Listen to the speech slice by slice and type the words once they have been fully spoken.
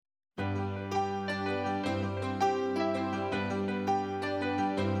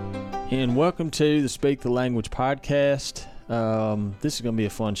And welcome to the Speak the Language podcast. This is going to be a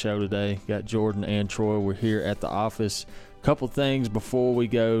fun show today. Got Jordan and Troy. We're here at the office. Couple things before we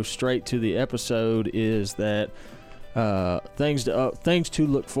go straight to the episode is that things to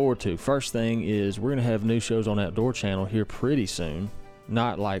look forward to. First thing is we're going to have new shows on Outdoor Channel here pretty soon.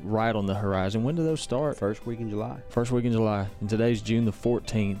 Not like right on the horizon. When do those start? First week in July. First week in July. And today's June the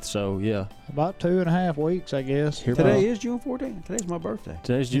 14th. So, yeah. About 2.5 weeks, I guess. Today is June 14th. Today's my birthday.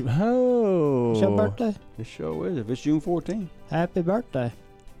 Today's June. Oh. It's your birthday? It sure is. If it's June 14th. Happy birthday.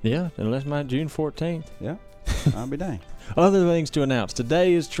 Yeah, unless my June 14th. Yeah. I'll be dang. Other things to announce.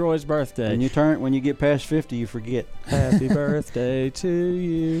 Today is Troy's birthday. When you get past 50, you forget. Happy birthday to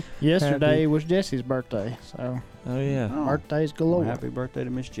you. Yesterday was Jesse's birthday, so Oh, yeah. birthdays galore. Well, happy birthday to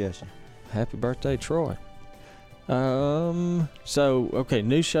Miss Jessie. Happy birthday, Troy. New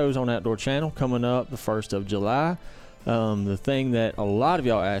shows on Outdoor Channel coming up the 1st of July. The thing that a lot of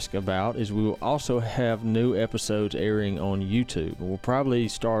y'all ask about is we will also have new episodes airing on YouTube. We'll probably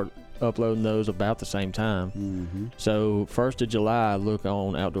start uploading those about the same time. Mm-hmm. So 1st of July, look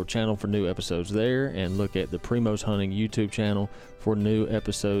on Outdoor Channel for new episodes there, and look at the Primos Hunting YouTube channel for new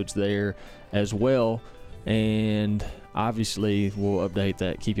episodes there as well. And obviously we'll update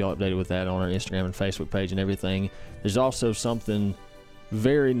that, keep y'all updated with that on our Instagram and Facebook page and everything. There's also something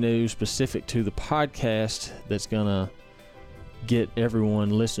very new specific to the podcast that's gonna get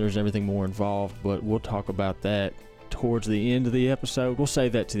everyone, listeners, everything more involved, but we'll talk about that towards the end of the episode. We'll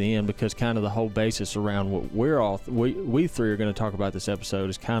save that to the end because kind of the whole basis around what we three are going to talk about this episode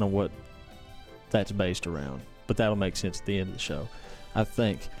is kind of what that's based around. But that'll make sense at the end of the show, I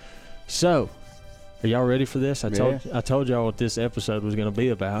think. So, are y'all ready for this? I told y'all what this episode was going to be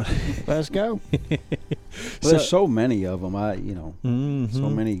about. Let's go. There's so many of them.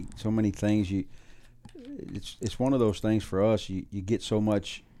 Mm-hmm. So many things. It's one of those things for us. You get so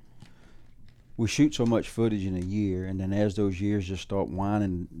much. We shoot so much footage in a year, and then as those years just start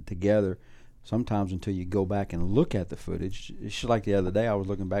winding together, sometimes until you go back and look at the footage. It's just like the other day, I was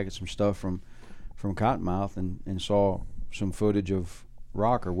looking back at some stuff from Cottonmouth and saw some footage of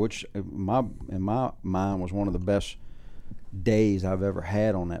Rocker, which in my mind was one of the best days I've ever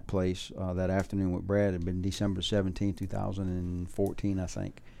had on that place. That afternoon with Brad had been December 17, 2014, I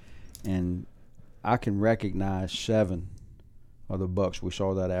think. And I can recognize 7 of the bucks we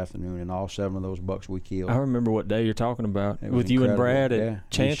saw that afternoon, and all 7 of those bucks we killed. I remember what day you're talking about. With you and Brad at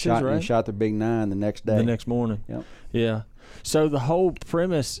Chances, right? He shot the big 9 the next day. The next morning. Yep. Yeah. So the whole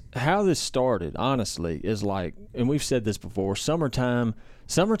premise, how this started, honestly, is like, and we've said this before, summertime's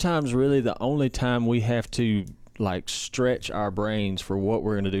really the only time we have to like stretch our brains for what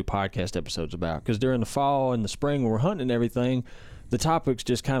we're going to do podcast episodes about. Because during the fall and the spring when we're hunting and everything, the topics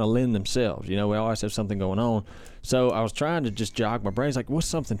just kind of lend themselves. You know, we always have something going on. So I was trying to just jog my brains, like, what's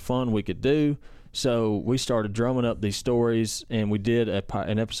something fun we could do? So we started drumming up these stories, and we did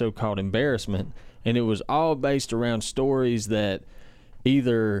an episode called Embarrassment, and it was all based around stories that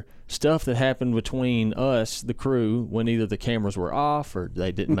either stuff that happened between us, the crew, when either the cameras were off or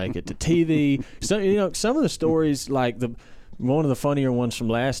they didn't make it to TV. So, some of the stories, like one of the funnier ones from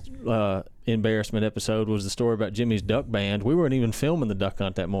last Embarrassment episode was the story about Jimmy's duck band. We weren't even filming the duck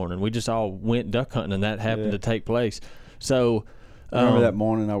hunt that morning. We just all went duck hunting, and that happened to take place. So remember that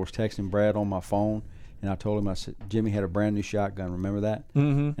morning I was texting Brad on my phone, and I told him, I said, Jimmy had a brand new shotgun. Remember that?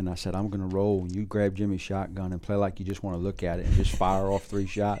 Mm-hmm. And I said, I'm going to roll. You grab Jimmy's shotgun and play like you just want to look at it and just fire off 3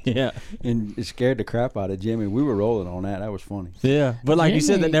 shots. Yeah. And it scared the crap out of Jimmy. We were rolling on that. That was funny. Yeah. But like you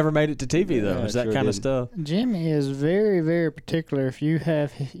said, Jimmy, that never made it to TV, though. Yeah, Is that sure kind of didn't. stuff. Jimmy is very, very particular if you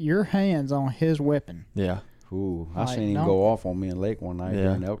have your hands on his weapon. Yeah. Ooh, I Like, seen him don't- go off on me in Lake one night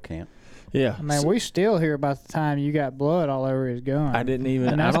during elk camp. Yeah. I mean, we still hear about the time you got blood all over his gun. I didn't even.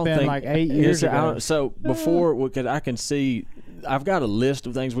 And that's I don't been think, like 8 years ago. So before I can see, I've got a list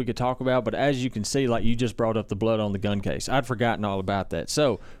of things we could talk about, but as you can see, like you just brought up the blood on the gun case. I'd forgotten all about that.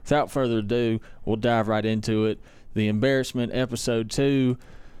 So without further ado, we'll dive right into it. The Embarrassment episode 2.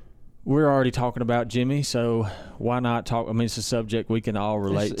 We're already talking about Jimmy, so why not talk? I mean, it's a subject we can all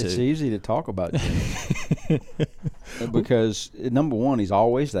relate It's to. easy to talk about Jimmy. Because, number one, he's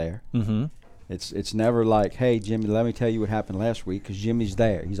always there. Mm-hmm. It's never like, hey, Jimmy, let me tell you what happened last week, because Jimmy's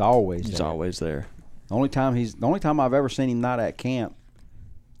there. He's always there. He's always there. The only time I've ever seen him not at camp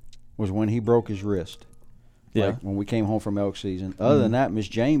was when he broke his wrist. Yeah. Like when we came home from elk season. Other than that, Miss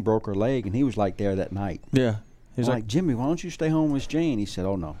Jane broke her leg, and he was like there that night. Yeah. He's I'm like, Jimmy, why don't you stay home with Jane? He said,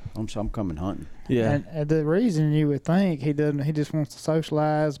 oh no, I'm coming hunting. yeah. And the reason you would think he doesn't, he just wants to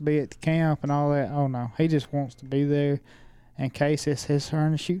socialize, be at the camp and all that. Oh no, he just wants to be there in case it's his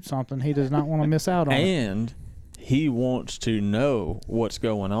turn to shoot something. He does not want to miss out on it. And he wants to know what's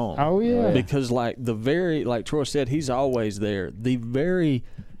going on. Oh yeah. Because like like Troy said, he's always there. The very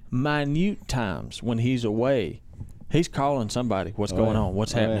minute times when he's away, he's calling somebody. What's going on?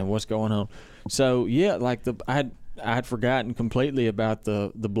 What's happening? What's going on? So yeah, like I'd forgotten completely about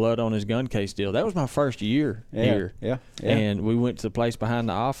the blood on his gun case deal. That was my first year here. Yeah. And we went to the place behind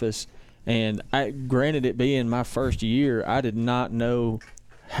the office, and granted it being my first year, I did not know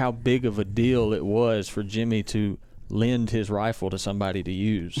how big of a deal it was for Jimmy to lend his rifle to somebody to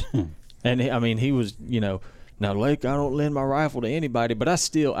use. And he was, now Lake, I don't lend my rifle to anybody, but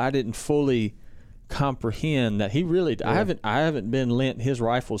I didn't fully comprehend that he really I haven't been lent his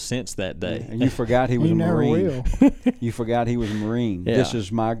rifle since that day. And you forgot he was You a never Marine. will. You forgot he was a Marine. Yeah. This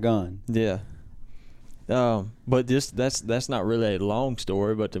is my gun. Yeah. But that's not really a long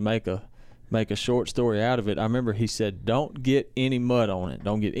story, but to make a short story out of it, I remember he said, "Don't get any mud on it.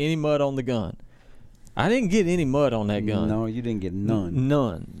 Don't get any mud on the gun." I didn't get any mud on that gun. No, you didn't get none.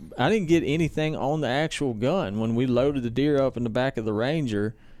 None. I didn't get anything on the actual gun. When we loaded the deer up in the back of the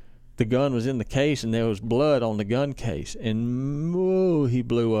Ranger, the gun was in the case and there was blood on the gun case. And he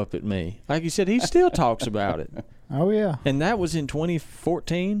blew up at me. Like you said, he still talks about it. Oh yeah. And that was in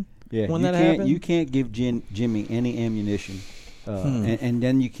 2014 Yeah, when you that can't, happened. You can't give Jimmy any ammunition, and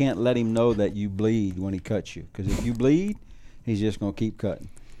then you can't let him know that you bleed when he cuts you. Because if you bleed, he's just gonna keep cutting.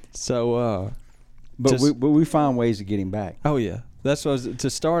 So, But we found ways to get him back. oh yeah, that's what to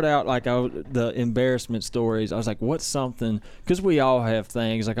start out like the embarrassment stories. I was like, what's something? Because we all have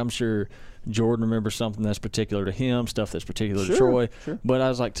things. Like I'm sure Jordan remembers something that's particular to him, stuff that's particular to Troy. Sure. But I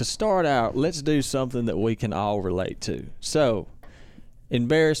was like, to start out, let's do something that we can all relate to. So,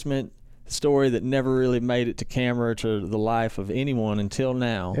 embarrassment story that never really made it to camera, to the life of anyone until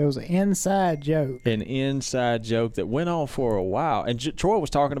now. It was an inside joke. An inside joke that went on for a while. And Troy was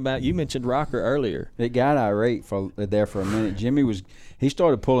talking about, you mentioned Rocker earlier. It got irate for a minute. Jimmy he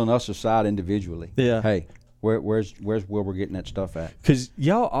started pulling us aside individually. Yeah. Hey, where's Wilbur getting that stuff at? Because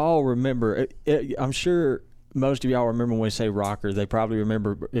y'all all remember, I'm sure most of y'all remember when we say Rocker. They probably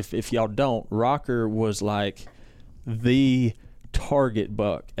remember. If y'all don't, Rocker was like the target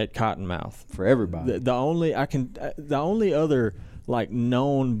buck at Cottonmouth For everybody. The only other like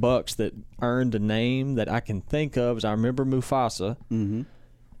known bucks that earned a name that I can think of is I remember Mufasa. Mm-hmm.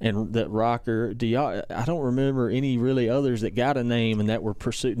 And that Rocker, I don't remember any really others that got a name and that were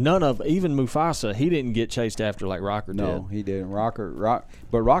pursued. None of, even Mufasa, he didn't get chased after like Rocker did. No, he didn't.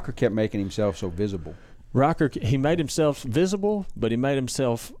 But Rocker kept making himself so visible. Rocker, he made himself visible, but he made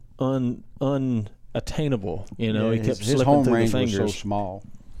himself unattainable. He kept his slipping home through the range fingers. was so small.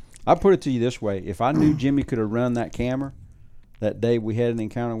 I put it to you this way: if I knew Jimmy could have run that camera that day we had an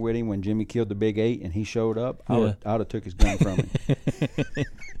encounter with him when Jimmy killed the Big 8 and he showed up, I'd have took his gun from him.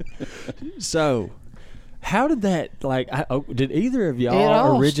 So, how did that, did either of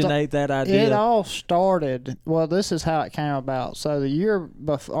y'all originate that idea? It all started, well, this is how it came about. So the year,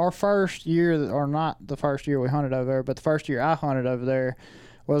 our first year, or not the first year we hunted over there, but the first year I hunted over there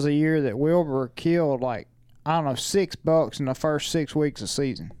was a year that Wilbur killed 6 bucks in the first 6 weeks of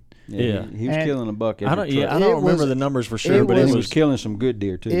season. Yeah. He was killing a buck every trip. I don't remember the numbers for sure, but he was killing some good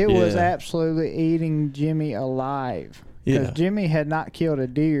deer too. It was absolutely eating Jimmy alive. Because Jimmy had not killed a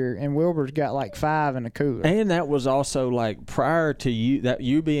deer, and Wilbur's got 5 in the cooler. And that was also prior to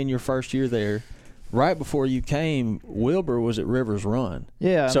you being your first year there, right before you came, Wilbur was at Rivers Run.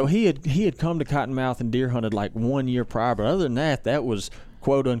 Yeah. So he had come to Cottonmouth and deer hunted 1 year prior, but other than that was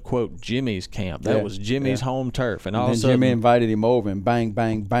quote unquote Jimmy's camp. That was Jimmy's home turf, and all of a sudden Jimmy invited him over, and bang,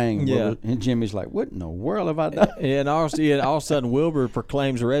 bang, bang. Yeah. And Jimmy's like, "What in the world have I done?" And all of a sudden Wilbur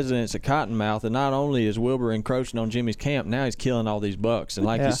proclaims residence at Cottonmouth, and not only is Wilbur encroaching on Jimmy's camp, now he's killing all these bucks. And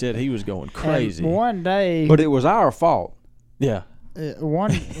like you said, he was going crazy. And one day, But it was our fault. Yeah.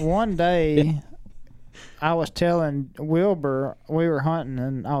 One day, I was telling Wilbur, we were hunting,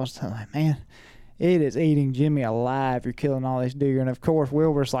 and I was telling him, man, it is eating Jimmy alive. You're killing all these deer. And, of course,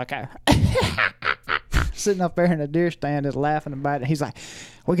 Wilbur's sitting up there in the deer stand just laughing about it. He's like,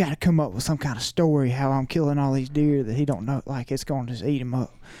 we got to come up with some kind of story how I'm killing all these deer that he don't know, it's going to just eat him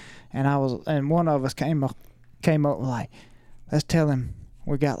up. And one of us came up with let's tell him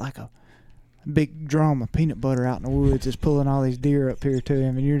we got a big drum of peanut butter out in the woods just pulling all these deer up here to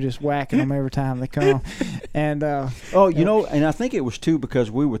him, and you're just whacking them every time they come. And and I think it was too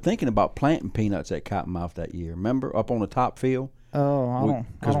because we were thinking about planting peanuts at Cottonmouth that year. Remember, up on the top field?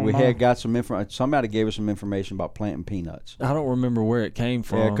 Because we had got some information. Somebody gave us some information about planting peanuts. I don't remember where it came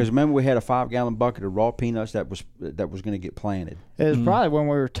from. Yeah, because remember we had a 5-gallon bucket of raw peanuts that was going to get planted. it was probably when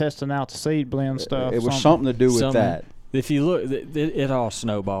we were testing out the seed blend stuff. It was something to do with that. if you look, it all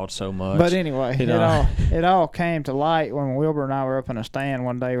snowballed so much. But anyway, You know. it all came to light when Wilbur and I were up in a stand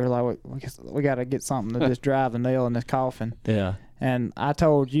one day. We were like, we got to get something to just drive the nail in this coffin. Yeah. And I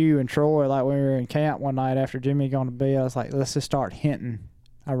told you and Troy, like when we were in camp one night after Jimmy gone to bed, I was like, let's just start hinting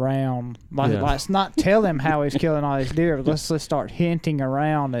around. Like, let's not tell him how he's killing all these deer, but let's just start hinting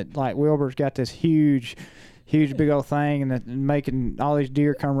around that, like, Wilbur's got this huge big old thing and that making all these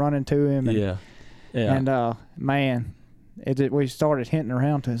deer come running to him. And, Yeah. Yeah. And, man, we started hinting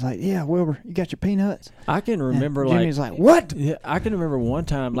around to it. It's like, yeah, Wilbur, you got your peanuts? I can remember, and Jimmy's like, what? Yeah, I can remember one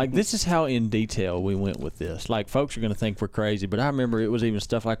time, like, this is how in detail we went with this. Like, folks are going to think we're crazy, but I remember it was even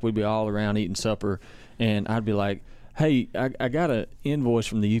stuff like we'd be all around eating supper, and I'd be like, hey, I got an invoice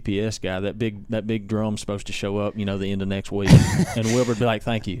from the UPS guy. That big drum's supposed to show up, the end of next week. And Wilbur'd be like,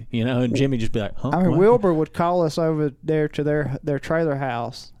 thank you, and Jimmy just be like, huh? I mean, what? Wilbur would call us over there to their trailer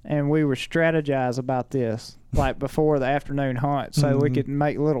house, and we would strategize about this, like, before the afternoon hunt, so we could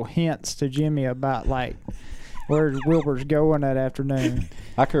make little hints to Jimmy about, like, where Wilbur's going that afternoon.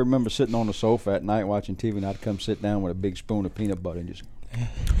 I can remember sitting on the sofa at night watching TV, and I'd come sit down with a big spoon of peanut butter and just,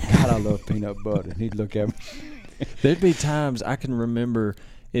 God, I love peanut butter. And he'd look at me. There'd be times I can remember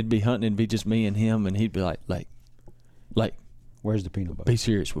it'd be hunting, it'd be just me and him, and he'd be like, where's the peanut butter? be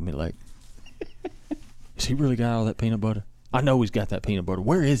serious with me, like, has he really got all that peanut butter? I know he's got that peanut butter.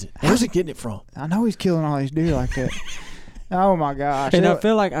 Where is it? Where's he getting it from? I know he's killing all these deer like that. Oh, my gosh. And I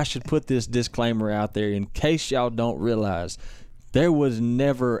feel like I should put this disclaimer out there in case y'all don't realize there was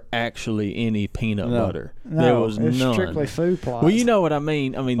never actually any peanut butter. No, there was it's none. strictly food plots. Well, you know what I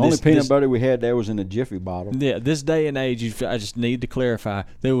mean. I mean, Only this, peanut butter we had there was in a Jiffy bottle. Yeah, this day and age, I just need to clarify,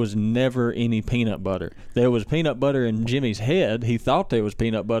 there was never any peanut butter. There was peanut butter in Jimmy's head. He thought there was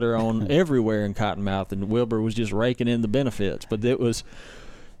peanut butter on everywhere in Cottonmouth, and Wilbur was just raking in the benefits. But it was,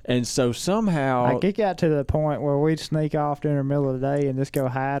 and so somehow, Like, it got to the point where we'd sneak off during the middle of the day and just go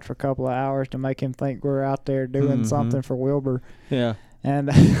hide for a couple of hours to make him think we're out there doing something for Wilbur. yeah. And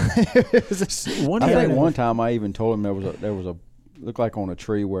it was One I day- think one time I even told him there was a looked like on a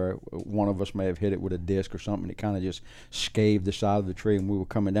tree where one of us may have hit it with a disc or something. It kind of just scaved the side of the tree, and we were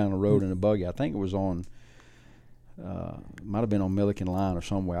coming down the road in a buggy. I think it was on, might have been on Milliken Line or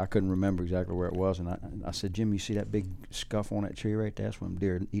somewhere. I couldn't remember exactly where it was. And I said, Jimmy, you see that big scuff on that tree right there? That's when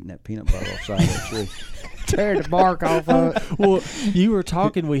deer are eating that peanut butter off the side of that tree. tear the bark off of it. Well, you were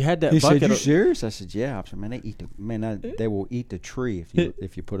talking. We had that He bucket. said, "You of, serious?" I said, "Yeah." I said, "Man, they will eat the tree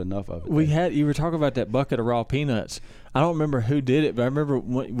if you put enough of it." You were talking about that bucket of raw peanuts. I don't remember who did it, but I remember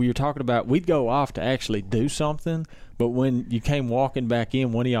when we were talking about we'd go off to actually do something. But when you came walking back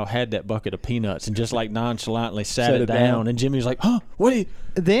in, one of y'all had that bucket of peanuts and just like nonchalantly sat it down. And Jimmy was like, "Huh? Where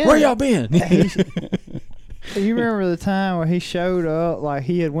y'all been?" You remember the time where he showed up, like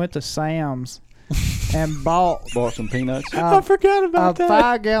he had went to Sam's and bought some peanuts, I forgot about a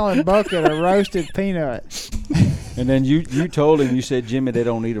that. 5-gallon bucket of roasted peanuts. and then you told him, you said, "Jimmy, they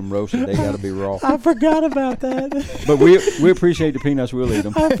don't eat them roasted; they got to be raw." I forgot about that. But we appreciate the peanuts; we'll eat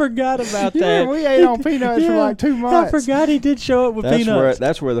them. I forgot about Yeah, that. we ate on peanuts for like 2 months. I forgot he did show up with peanuts.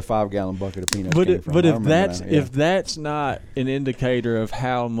 That's where the 5-gallon bucket of peanuts But came from. but I if remember that's that, yeah. if that's not an indicator of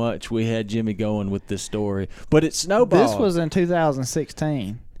how much we had Jimmy going with this story, but it snowballed. This was in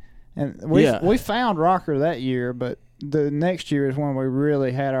 2016, and we found Rocker that year, but the next year is when we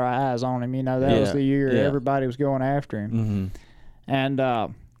really had our eyes on him. That was the year everybody was going after him, and I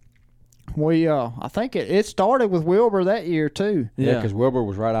think it started with Wilbur that year too. Yeah, because Wilbur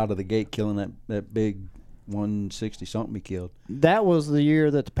was right out of the gate killing that big 160 something he killed. That was the year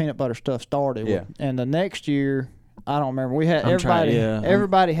that the peanut butter stuff started. Yeah. And the next year, I don't remember. We had I'm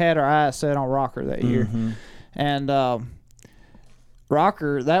everybody had our eyes set on Rocker that year, and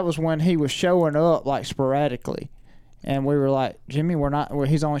Rocker, that was when he was showing up like sporadically, and we were like, Jimmy,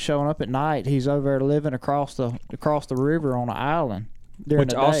 he's only showing up at night. He's over there living across the river on an island during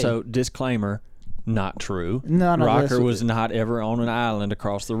the day. Also, disclaimer, not true. None of Rocker this was not ever on an island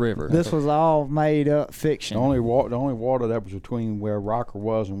across the river. This was all made up fiction. The only water that was between where Rocker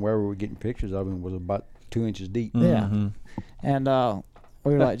was and where we were getting pictures of him was about 2 inches deep. Yeah, and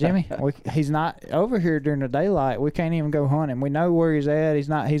we were like, Jimmy, he's not over here during the daylight. We can't even go hunt him. We know where he's at. He's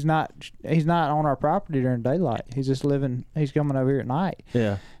not on our property during daylight. He's just living. He's coming over here at night.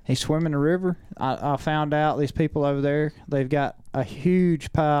 Yeah, he's swimming the river. I found out these people over there, they've got a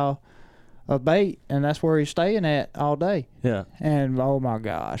huge pile a bait, and that's where he's staying at all day. Yeah. And oh my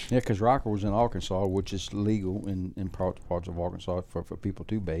gosh, Yeah, because Rocker was in Arkansas, which is legal in parts of Arkansas for people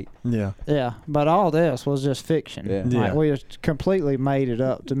to bait. Yeah. yeah. But all this was just fiction. Yeah. Yeah. Like we just completely made it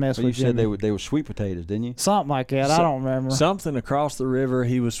up to mess But you with said Jimmy. they were sweet potatoes, didn't you? Something like that. I So- don't remember. Something across the river.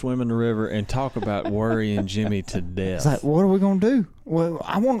 He was swimming the river, and talk about worrying Jimmy to death. It's like, what are we gonna do? Well,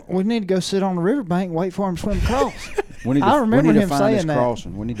 we need to go sit on the riverbank and wait for him to swim across. We need I remember we need him to find saying that.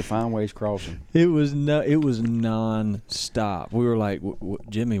 crossing. We need to find ways crossing. It was non-stop. We were like,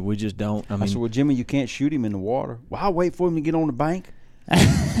 Jimmy, we just don't. I I said, mean, well, Jimmy, you can't shoot him in the water. Well, I'll wait for him to get on the bank.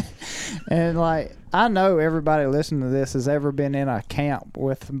 And like, I know everybody listening to this has ever been in a camp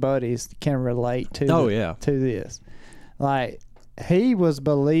with buddies that can relate to. Oh, yeah. To this, like he was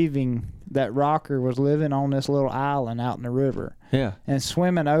believing that Rocker was living on this little island out in the river yeah, and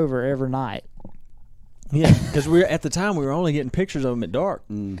swimming over every night. yeah. Because at the time we were only getting pictures of him at dark.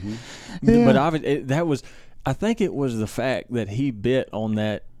 Mm-hmm. Yeah. But that was, I think it was the fact that he bit on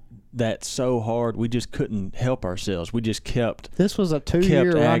that so hard we just couldn't help ourselves. We just kept This was a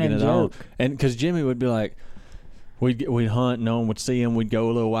 2-year agging running it on. joke. And because Jimmy would be like, we'd hunt, no one would see him. We'd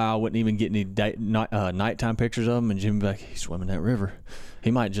go a little while, wouldn't even get any nighttime pictures of him. And Jimmy would be like, he's swimming that river. He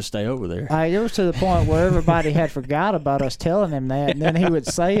might just stay over there. It was to the point where everybody had forgot about us telling him that, and then he would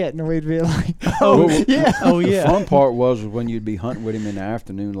say it, and we'd be like, "Oh, yeah, oh The yeah." fun part was when you'd be hunting with him in the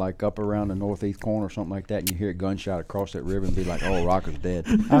afternoon, like up around the northeast corner or something like that, and you hear a gunshot across that river and be like, oh, Rocker's dead.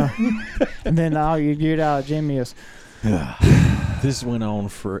 And then all you get out of Jimmy is, This went on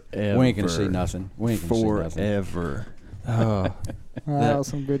forever. We ain't going to see nothing. We ain't going to see nothing. Forever. Oh, that was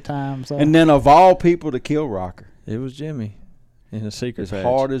some good times. And then of all people to kill Rocker, it was Jimmy in a secret as patch.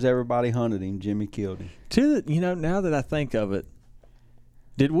 hard as everybody hunted him, Jimmy killed him. Now that I think of it,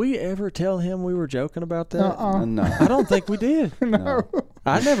 did we ever tell him we were joking about that? No. I don't think we did. No.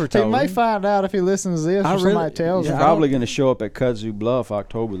 I never he told may him. find out if he listens to this I or really- somebody tells He's him. probably going to show up at Kudzu Bluff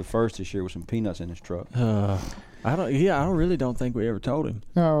October the 1st this year with some peanuts in his truck. I really don't think we ever told him.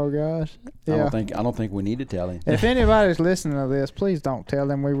 Oh gosh, I yeah. don't think we need to tell him. If anybody's listening to this, please don't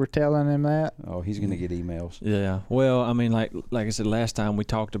tell him we were telling him that. Oh, he's going to get emails. Yeah. Well, I mean, like I said last time, we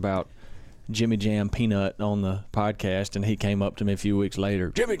talked about Jimmy Jam Peanut on the podcast, and he came up to me a few weeks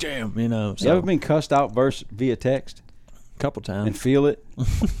later. Jimmy Jam, So You ever been cussed out via text a couple times. and feel it?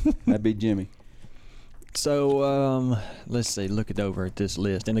 That'd be Jimmy. So let's see. Look it over at this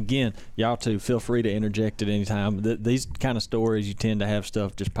list, and again, y'all too, feel free to interject at any time. These kind of stories, you tend to have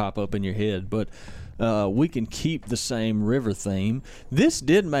stuff just pop up in your head, but we can keep the same river theme. This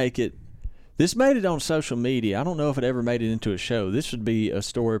made it on social media. I don't know if it ever made it into a show. This would be a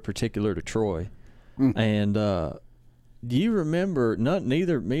story particular to Troy, and do you remember?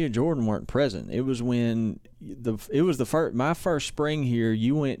 Neither me or Jordan weren't present. It was when my first spring here.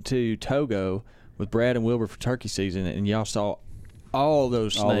 You went to Togo with Brad and Wilbur for turkey season, and y'all saw all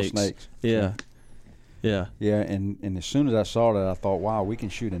those snakes. All the snakes. Yeah. Yeah, and as soon as I saw that, I thought, wow, we can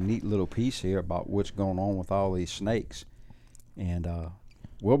shoot a neat little piece here about what's going on with all these snakes. And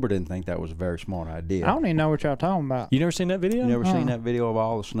Wilbur didn't think that was a very smart idea. I don't even know what y'all talking about. You never seen that video? You never seen that video of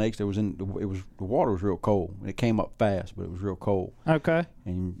all the snakes that was in? The water was real cold. It came up fast, but it was real cold. Okay.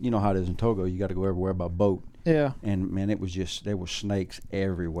 And you know how it is in Togo. You got to go everywhere by boat. Yeah. And man, there were snakes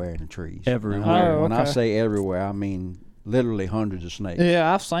everywhere in the trees. Everywhere. Oh, When I okay. say everywhere, I mean literally hundreds of snakes.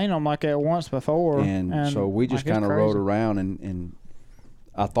 Yeah, I've seen them like that once before. And so we just like, it's kind of crazy. rode around, and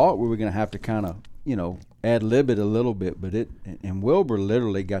I thought we were going to have to kind of, ad-lib it a little bit, but and Wilbur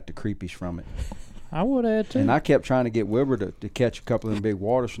literally got the creepies from it. I would add too. And I kept trying to get Wilbur to catch a couple of them big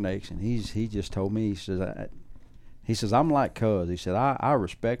water snakes, and he just told me, he says, I'm like Cuz. He said, I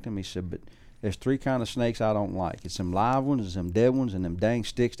respect him. He said, but there's 3 kind of snakes I don't like. It's them live ones, it's them dead ones, and them dang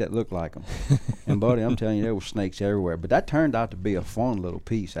sticks that look like them. And, buddy, I'm telling you, there were snakes everywhere. But that turned out to be a fun little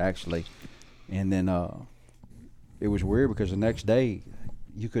piece, actually. And then it was weird because the next day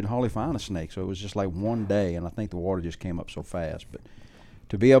you couldn't hardly find a snake. So it was just like one day, and I think the water just came up so fast. But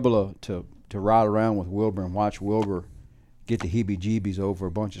to be able to ride around with Wilbur and watch Wilbur get the heebie-jeebies over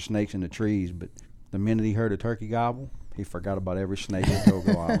a bunch of snakes in the trees, but the minute he heard a turkey gobble, he forgot about every snake in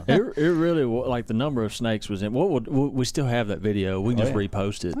Togo Island. It really like the number of snakes was in. We still have that video. We can just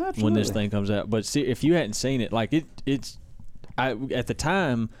repost it when this Absolutely. thing comes out. But see, if you hadn't seen it, like at the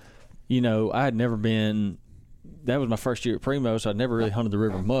time, I had never been. That was my first year at Primo, so I'd never really hunted the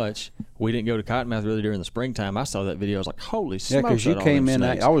river much. We didn't go to Cottonmouth really during the springtime. I saw that video. I was like, holy smokes. Yeah, because you that all came them in.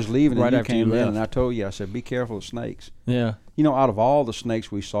 snakes. I was leaving, Right and you after you came in, left. and I told you, I said, be careful of snakes. Yeah. Out of all the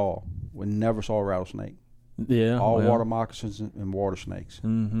snakes we saw, we never saw a rattlesnake. Yeah. All water moccasins and water snakes.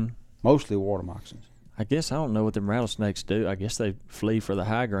 Mm-hmm. Mostly water moccasins. I guess I don't know what them rattlesnakes do. I guess they flee for the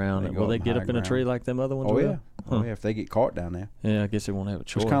high ground. They go Will they up get high up in a tree ground. like them other ones Oh will? yeah. Oh yeah. If they get caught down there, Yeah, I guess they won't have a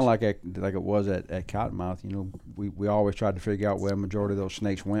choice. it's kind of like it was at Cottonmouth. You know, we always tried to figure out where the majority of those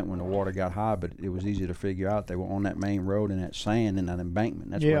snakes went when the water got high, but it was easy to figure out. They were on that main road and that sand and that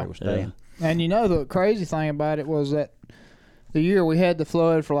embankment. That's where Yeah. they were staying. And you know the crazy thing about it was that the year we had the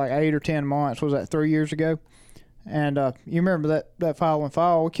flood for like 8 or 10 months, was that 3 years ago? And you remember that following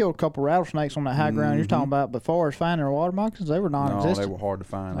fall, we killed a couple rattlesnakes on that high ground you're talking about. But far as finding our water moccasins, they were No, non-existent. they were hard to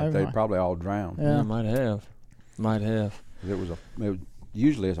find. They They were. probably all drowned. Yeah. Yeah, might have. 'Cause it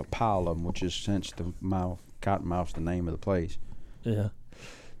usually it's a pile of them, which is since the Cottonmouth's the name of the place. Yeah.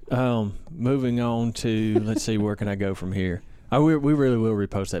 Moving on to let's see, where can I go from here? We really will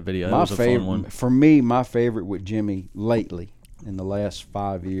repost that video. That was a fun one. For me, my favorite with Jimmy lately in the last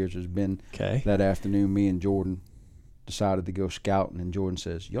 5 years has been Okay. that afternoon me and Jordan decided to go scouting, and Jordan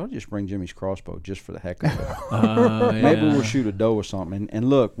says, y'all just bring Jimmy's crossbow just for the heck of it. Maybe Yeah. we'll shoot a doe or something. And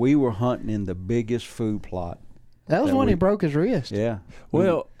look, we were hunting in the biggest food plot. That was that when he we- broke his wrist. Yeah.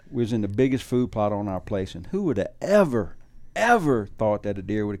 Well- we was in the biggest food plot on our place, and who would have ever thought that a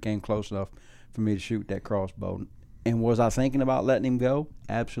deer would have came close enough for me to shoot that crossbow? And was I thinking about letting him go?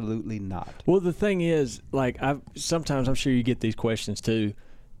 Absolutely not. Well, the thing is, like, sometimes I'm sure you get these questions too,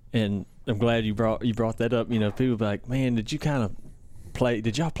 and I'm glad you brought that up. You know, people be like, "Man, did y'all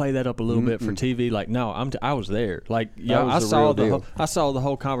play that up a little bit for TV?" Like, no, I was there. Like, y'all, I was the saw real the deal. I saw the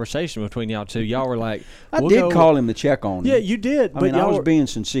whole conversation between y'all two. Y'all were like, I we'll did go- call him to check on him. Yeah, you did. I But mean, I y'all was were, being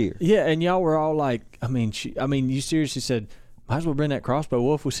sincere. yeah, and y'all were all like, you seriously said, might as well bring that crossbow.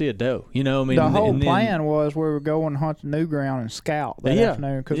 What if we see a doe? You know, I mean, The whole and then- plan was we were going to hunt the new ground and scout that Yeah,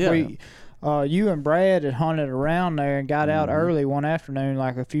 afternoon because yeah. you and Brad had hunted around there and got out early one afternoon,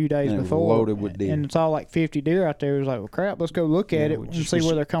 like a few days And it was before. loaded with deer. And it's all like 50 deer out there. It was like, well, crap, let's go look at Yeah, it we and just- see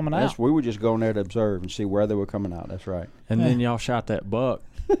where they're coming out. We were just going there to observe and see where they were coming out. That's right. And then y'all shot that buck,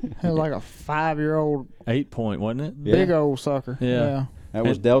 It was like a 5-year-old 8-point, wasn't it? Yeah. big old sucker. Yeah. That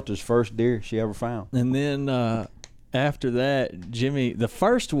was Delta's first deer she ever found. And then after that, Jimmy, the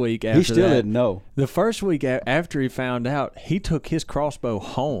first week after He still that, didn't know. the first week after he found out, he took his crossbow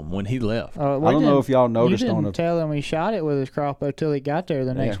home when he left. I don't know if y'all noticed you didn't on the tell him he shot it with his crossbow till he got there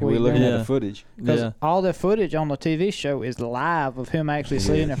the next we week. looking Yeah. at the footage. Because Yeah. all the footage on the TV show is live of him actually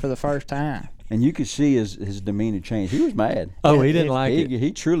seeing it for the first time. And you could see his demeanor change. He was mad. Oh, he didn't like it.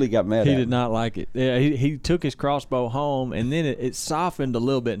 He truly got mad He at did him. not like it. Yeah, he took his crossbow home, and then it softened a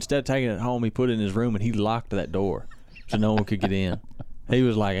little bit. Instead of taking it home, he put it in his room, and he locked that door so no one could get in. He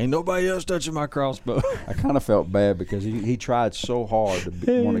was like, "Ain't nobody else touching my crossbow." I kind of felt bad because he tried so hard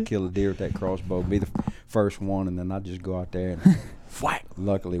to want to kill a deer with that crossbow, be the first one, and then I just go out there and Whack.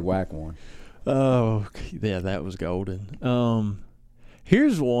 luckily whack one. Oh, yeah, that was golden.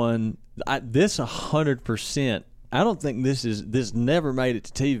 Here's one. This 100%. I don't think this never made it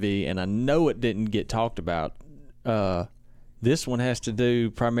to TV, and I know it didn't get talked about. This one has to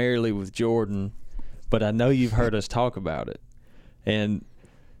do primarily with Jordan, but I know you've heard us talk about it, and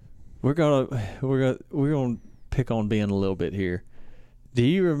we're gonna pick on Ben a little bit here. Do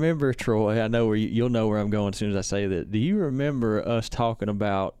you remember, Troy? I know where you'll know where I'm going as soon as I say that. Do you remember us talking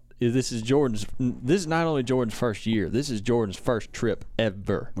about? This is not only Jordan's first year. This is Jordan's first trip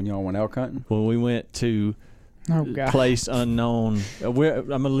ever. When y'all went elk hunting? When we went to Oh, God. place unknown. I'm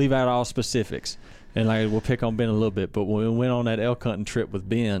gonna leave out all specifics, and we'll pick on Ben a little bit. But when we went on that elk hunting trip with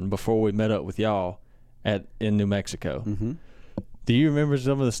Ben before we met up with y'all in New Mexico, Mm-hmm. do you remember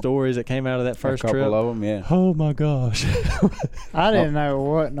some of the stories that came out of that first a couple trip? of them, yeah. Oh my gosh! I didn't know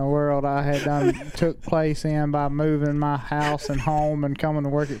what in the world I had done took place in by moving my house and home and coming to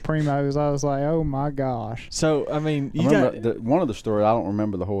work at Primo's. I was like, oh my gosh. So I mean, I remember one of the stories. I don't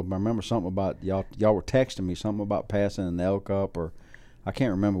remember the whole, but I remember something about y'all were texting me something about passing an elk up, or I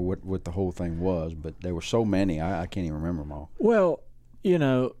can't remember what the whole thing was, but there were so many I can't even remember them all. Well,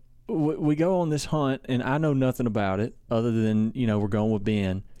 we go on this hunt, and I know nothing about it other than we're going with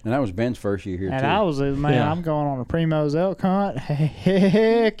Ben. And that was Ben's first year here And too. I was, man, Yeah. I'm going on a Primo's elk hunt.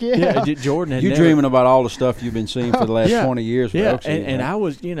 Heck yeah. Yeah, Jordan had you never, dreaming about all the stuff you've been seeing for the last Yeah. 20 years. For Yeah, elk season, and right? I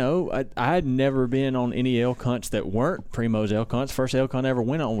was, I had never been on any elk hunts that weren't Primo's elk hunts. First elk hunt I ever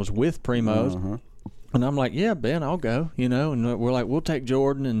went on was with Primo's. Uh-huh. And I'm like, yeah, Ben, I'll go, and we're like, we'll take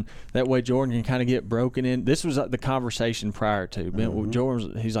Jordan, and that way Jordan can kind of get broken in. This was the conversation prior to. Ben,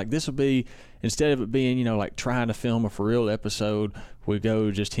 he's like, this will be, instead of it being, like trying to film a for real episode, we go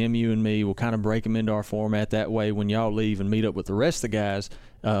just him, you, and me. We'll kind of break him into our format. That way when y'all leave and meet up with the rest of the guys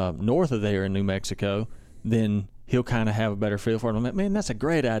north of there in New Mexico, then he'll kind of have a better feel for it. I'm like, man, that's a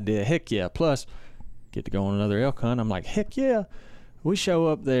great idea. Heck yeah. Plus, get to go on another elk hunt. I'm like, heck yeah. We show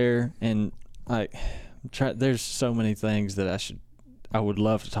up there, and like there's so many things that I would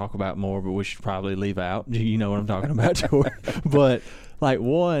love to talk about more, but we should probably leave out. You know what I'm talking about, George. But like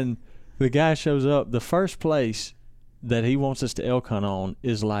the guy shows up. The first place that he wants us to elk hunt on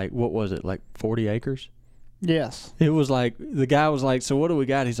is like, what was it, like 40 acres? Yes. It was like, the guy was like, so what do we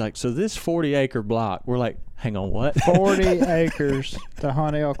got? He's like, so this 40-acre block. We're like, hang on, what? 40 acres to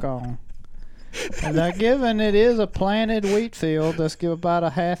hunt elk on. And now, given it is a planted wheat field that's about a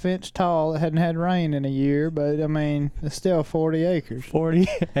half-inch tall, it hadn't had rain in a year, but I mean, it's still 40 acres. 40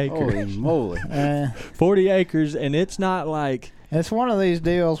 acres. Holy moly. 40 acres, and it's not like... It's one of these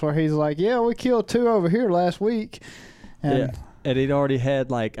deals where he's like, yeah, we killed 2 over here last week. And yeah. And he'd already had,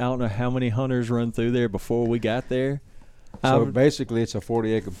 like, I don't know how many hunters run through there before we got there. So basically, it's a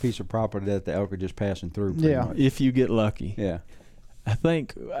 40-acre piece of property that the elk are just passing through. Yeah. Much. If you get lucky. Yeah. I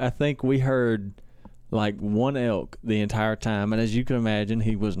think we heard, like, one elk the entire time. And as you can imagine,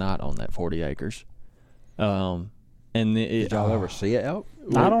 he was not on that 40 acres. Did y'all ever see an elk?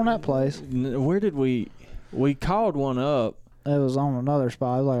 Not on that place. Where did we called one up. It was on another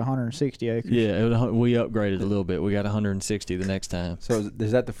spot. It was like 160 acres. Yeah, we upgraded a little bit. We got 160 the next time. So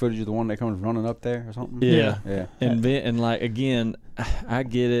is that the footage of the one that comes running up there or something? Yeah. Yeah. And like, again, I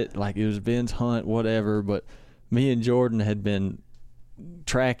get it. Like, it was Ben's hunt, whatever. But me and Jordan had been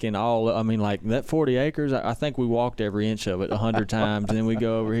tracking like that 40 acres. I think we walked every inch of it 100 times. And then we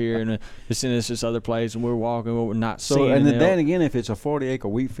go over here and it's in this other place, and we're walking. We're not seeing. And then again, if it's a 40-acre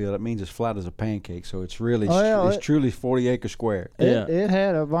wheat field, that means it's flat as a pancake. So it's really it's truly 40 acres square. It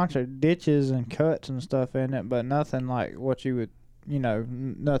had a bunch of ditches and cuts and stuff in it, but nothing like what you would,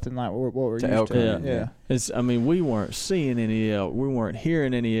 nothing like what we're used to. Yeah. It's. I mean, we weren't seeing any elk. We weren't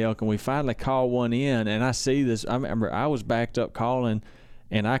hearing any elk, and we finally called one in. And I see this. I remember I was backed up calling,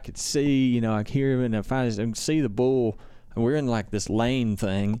 and I could see. I could hear him, and I can see the bull. And we're in like this lane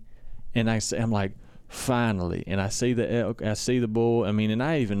thing, and I'm like, finally. And I see the elk. I see the bull. I mean, and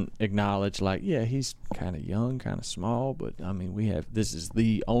I even acknowledge, like, yeah, he's kind of young, kind of small, but I mean, this is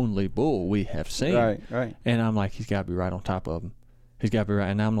the only bull we have seen. Right. And I'm like, he's got to be right on top of him. He's got to be right.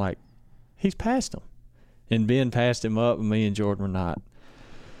 And I'm like, he's past him. And Ben passed him up, and me and Jordan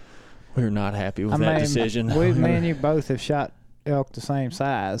we were not happy with that decision. Me and you both have shot elk the same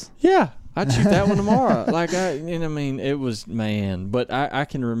size. Yeah. I'd shoot that one tomorrow. It was, man. But I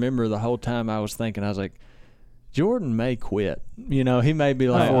can remember the whole time I was thinking, I was like, Jordan may quit. He may be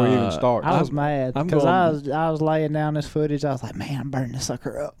like, before he even starts. I was mad because I was laying down this footage. I was like, man, I'm burning this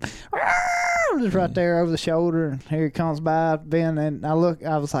sucker up. Just right there over the shoulder, and here he comes by Ben, and I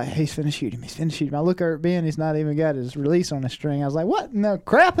was like, he's finna shoot him. I look over at Ben, he's not even got his release on his string. I was like, what in the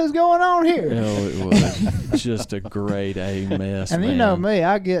crap is going on here? It was just a grade A mess. And man. You know me,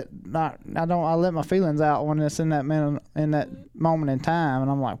 I let my feelings out when it's in that moment in time, and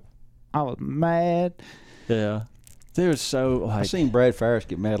I'm like, I was mad. Yeah. There was so like, I seen Brad Farris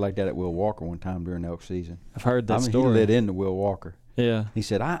get mad like that at Will Walker one time during elk season. I've heard that story. He lit into Will Walker. Yeah. He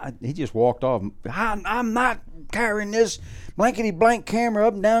said, he just walked off. I'm not carrying this blankety blank camera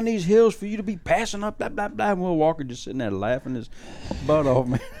up and down these hills for you to be passing up, blah, blah, blah. And Will Walker just sitting there laughing his butt off,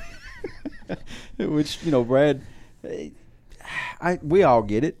 man. Which, Brad, we all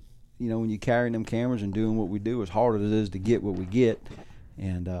get it. When you're carrying them cameras and doing what we do, as hard as it is to get what we get.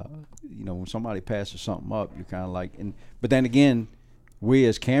 And, when somebody passes something up, you're kind of like, but then again, we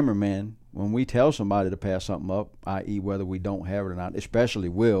as cameramen, when we tell somebody to pass something up, i.e. whether we don't have it or not, especially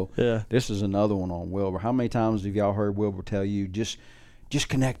Will. Yeah. This is another one on Wilbur. How many times have y'all heard Wilbur tell you, just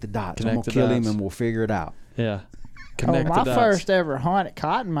connect the dots. I'm going to kill him and we'll figure it out. Yeah. Connect my first ever hunt at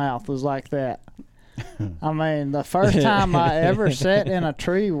Cottonmouth was like that. I mean, the first time I ever sat in a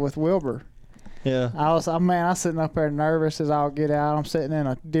tree with Wilbur. Yeah. I was sitting up there nervous as I'll get out. I'm sitting in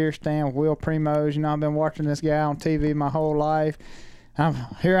a deer stand with Will Primos. I've been watching this guy on TV my whole life.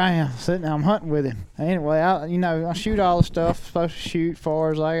 Here I am sitting. I'm hunting with him. Anyway, I shoot all the stuff I'm supposed to shoot,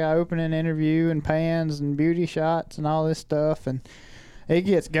 far as like I open an interview and pans and beauty shots and all this stuff. And it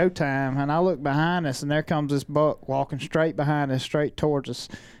gets go time, and I look behind us, and there comes this buck walking straight behind us, straight towards us.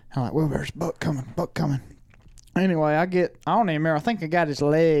 I'm like, well, there's buck coming. Anyway, I don't even remember. I think I got his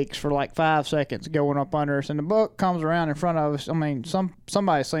legs for like 5 seconds going up under us, and the buck comes around in front of us. I mean,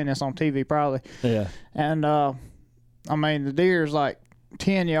 somebody's seen this on TV probably. Yeah. And the deer's like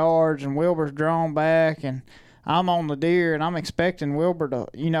 10 yards, and Wilbur's drawn back, and I'm on the deer, and I'm expecting Wilbur to,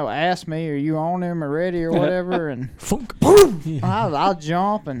 ask me, are you on him or ready or whatever? And I'll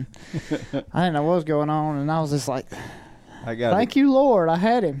jump, and I didn't know what was going on, and I was just like, thank you, Lord, I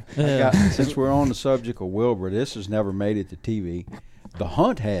had him. Since we're on the subject of Wilbur, this has never made it to TV. The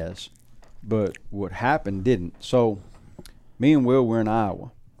hunt has, but what happened didn't. So me and Will were in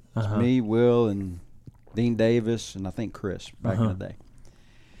Iowa, It's Uh-huh. me, Will, and Dean Davis, and I think Chris back in the day.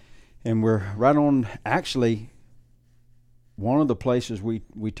 And we're right on, actually, one of the places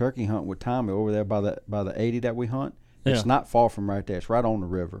we turkey hunt with Tommy over there by the 80 that we hunt. Yeah. It's not far from right there. It's right on the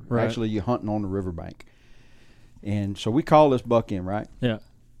river. Right. Actually, you're hunting on the riverbank. And so we call this buck in, right? Yeah.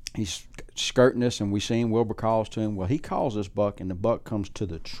 He's skirting us, and we see him. Wilbur calls to him. Well, he calls this buck, and the buck comes to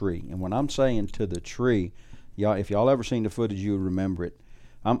the tree. And when I'm saying to the tree, y'all, if y'all ever seen the footage, you'll remember it.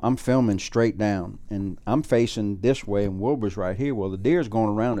 I'm filming straight down, and I'm facing this way, and Wilbur's right here. Well, the deer's going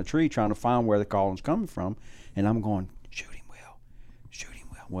around the tree trying to find where the calling's coming from, and I'm going, shoot him, Will. Shoot him,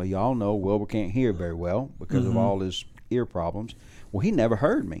 Will. Well, y'all know Wilbur can't hear very well because of all his ear problems. Well, he never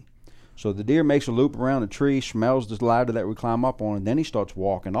heard me. So the deer makes a loop around the tree, smells the ladder that we climb up on, and then he starts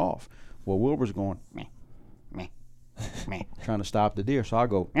walking off. Well, Wilbur's going, meh, meh, meh, trying to stop the deer. So I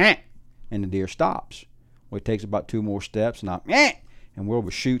go, meh, and the deer stops. Well, it takes about 2 more steps, and I, meh, and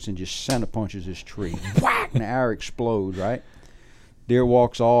Wilbur shoots and just center punches this tree. Whack! And the arrow explodes, right? Deer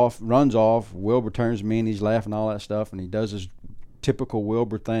walks off, runs off. Wilbur turns to me, and he's laughing, all that stuff, and he does his typical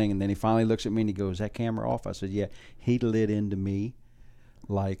Wilbur thing, and then he finally looks at me, and he goes, that camera off? I said, yeah. He lit into me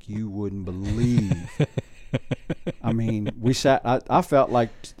like you wouldn't believe. I mean, we sat, I felt like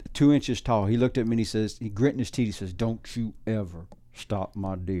 2 inches tall. He looked at me and he says, he gritting his teeth, he says, don't you ever stop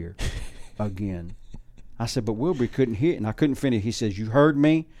my deer again. I said, but Wilbur couldn't hear it, and I couldn't finish. He says, you heard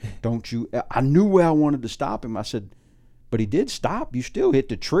me? Don't you? I knew where I wanted to stop him. I said, but he did stop. You still hit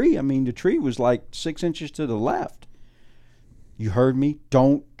the tree. I mean, the tree was like 6 inches to the left. You heard me?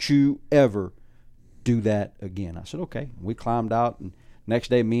 Don't you ever do that again. I said, okay. We climbed out, and next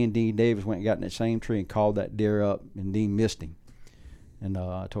day, me and Dean Davis went and got in that same tree and called that deer up, and Dean missed him. And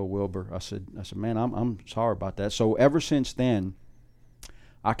I told Wilbur, I said, man, I'm sorry about that. So ever since then,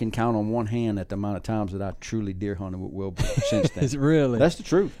 I can count on one hand at the amount of times that I truly deer hunted with Wilbur since then. Is it really? That's the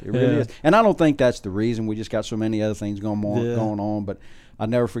truth. It really is. And I don't think that's the reason. We just got so many other things going on. But I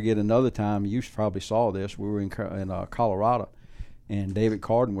never forget another time. You probably saw this. We were in Colorado, and David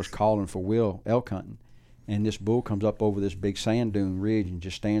Carden was calling for Will elk hunting. And this bull comes up over this big sand dune ridge and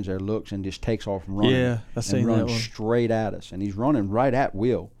just stands there, looks, and just takes off and running. Yeah, I seen that one. And runs straight at us. And he's running right at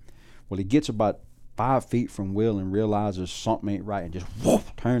Will. Well, he gets about 5 feet from Will and realizes something ain't right and just whoosh,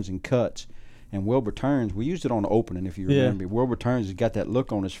 turns and cuts. And Wilbur turns. We used it on the opening, if you remember. Wilbur turns, he's got that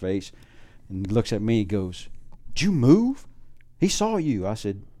look on his face, and he looks at me and goes, did you move? He saw you. I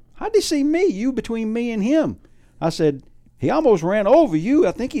said, how'd he see me? You between me and him. I said, he almost ran over you.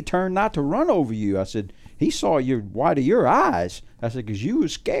 I think he turned not to run over you. I said, he saw your white of your eyes. I said, because you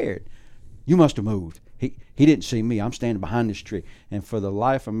was scared. You must have moved. He didn't see me. I'm standing behind this tree. And for the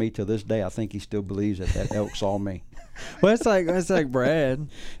life of me to this day, I think he still believes that elk saw me. Well, that's like Brad.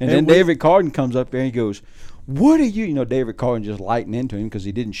 And then David Carden comes up there and he goes, what are you? You know, David Carden just lighting into him because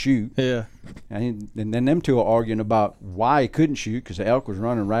he didn't shoot. Yeah. And then them two are arguing about why he couldn't shoot because the elk was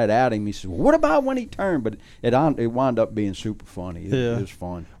running right at him. He said, well, what about when he turned? But it wound up being super funny. It was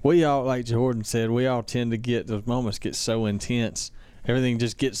fun. We all, like Jordan said, we all tend to get, those moments get so intense. Everything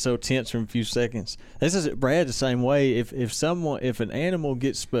just gets so tense for a few seconds. This is Brad the same way. If an animal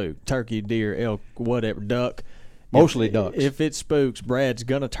gets spooked, turkey, deer, elk, whatever, duck, mostly ducks. If it spooks, Brad's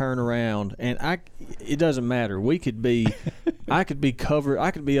gonna turn around, and it doesn't matter. I could be covered.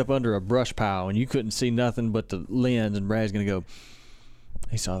 I could be up under a brush pile, and you couldn't see nothing but the lens, and Brad's gonna go,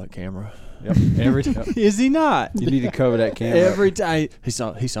 he saw that camera. Yep. Every time. Is he not? You need to cover that camera. Every time he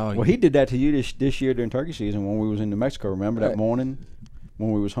saw you. Well, he did that to you this year during turkey season when we was in New Mexico. Remember that morning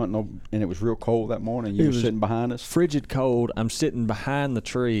when we was hunting and it was real cold that morning? You were sitting behind us. Frigid cold. I'm sitting behind the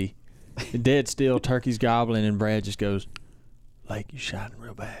tree, dead still. Turkey's gobbling, and Brad just goes, "Lake, you shining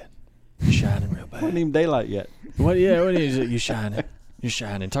real bad. You shining real bad. Wasn't even daylight yet. What? Yeah. What is it? You shining. You're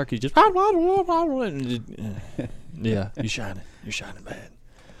shining. Turkey just. Yeah. You shining. You're shining bad.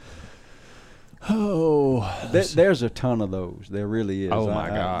 Oh, there's a ton of those. There really is. Oh my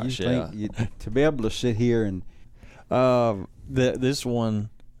gosh! To be able to sit here and this one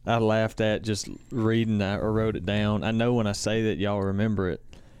I laughed at just reading. I wrote it down. I know when I say that y'all remember it.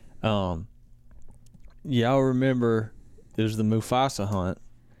 Y'all remember it was the Mufasa hunt,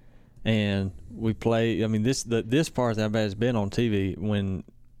 and we play. I mean, this part that has been on TV when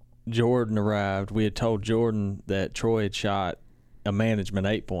Jordan arrived. We had told Jordan that Troy had shot a management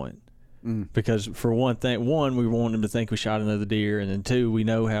 8-point. Because for one, we want him to think we shot another deer, and then two, we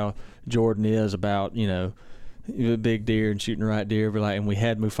know how Jordan is about, a big deer and shooting the right deer. And we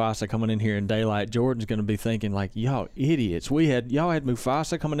had Mufasa coming in here in daylight. Jordan's going to be thinking like, y'all idiots. Y'all had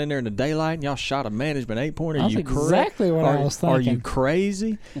Mufasa coming in there in the daylight, and y'all shot a management 8-point. Are you exactly what I was thinking. Are you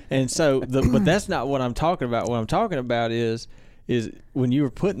crazy? And so, but that's not what I'm talking about. What I'm talking about is is when you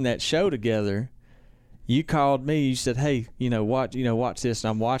were putting that show together, you called me. You said, "Hey, watch this."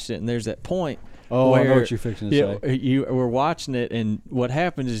 And I'm watching it, and there's that point. Oh, where, I know what you're fixing to say. You were watching it, and what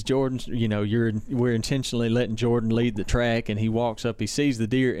happens is Jordan's, we're intentionally letting Jordan lead the track, and he walks up, he sees the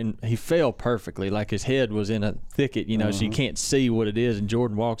deer, and he fell perfectly, like his head was in a thicket, so you can't see what it is. And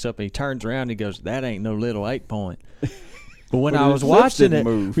Jordan walks up, and he turns around, and he goes, "That ain't no little 8-point." But when I was watching it,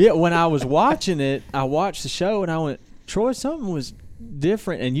 when I was watching it, I watched the show, and I went, "Troy, something was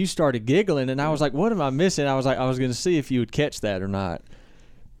different," and you started giggling, and I was like, "What am I missing?" I was like, I was going to see if you would catch that or not.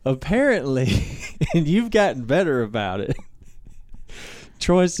 Apparently, and you've gotten better about it,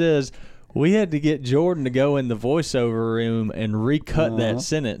 Troy says, we had to get Jordan to go in the voiceover room and recut that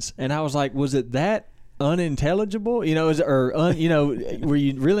sentence. And I was like, was it that unintelligible? Were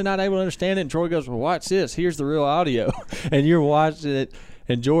you really not able to understand it? And Troy goes, well, watch this. Here's the real audio. And you're watching it.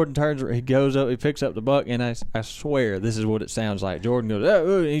 And Jordan he goes up, he picks up the buck, and I swear this is what it sounds like. Jordan goes,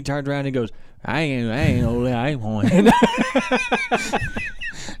 oh, he turns around and he goes, I ain't no little 8-point.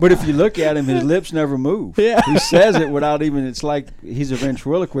 But if you look at him, his lips never move. Yeah. He says it without even, it's like he's a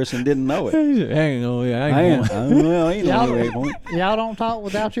ventriloquist and didn't know it. Ain't no little 8-point. Y'all don't talk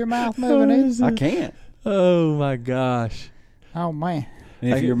without your mouth moving either? I can't. Oh, my gosh. Oh, man.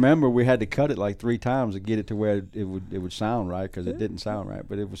 And if you remember, we had to cut it like 3 times to get it to where it would sound right, because it didn't sound right,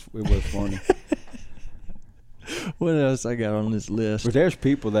 but it was funny. What else I got on this list? But there's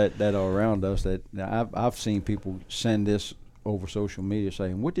people that are around us that I've seen people send this over social media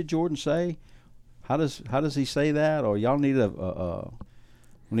saying, "What did Jordan say? How does he say that?" Or y'all need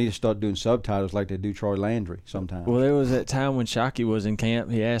we need to start doing subtitles like they do Troy Landry sometimes. Well, there was that time when Shockey was in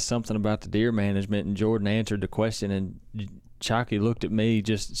camp. He asked something about the deer management, and Jordan answered the question, and Shockey looked at me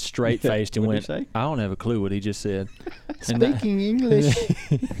just straight-faced and went, I don't have a clue what he just said. Speaking English.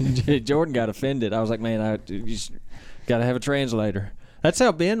 Jordan got offended. I was like, man, you just got to have a translator. That's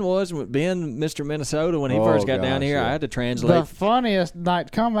how Ben was. Ben, Mr. Minnesota, when he first got down here, I had to translate. The funniest,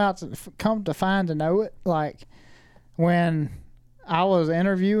 come to find to know it, like when I was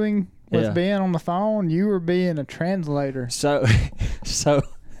interviewing with Ben on the phone, you were being a translator. So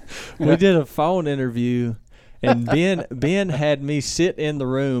we did a phone interview. And Ben had me sit in the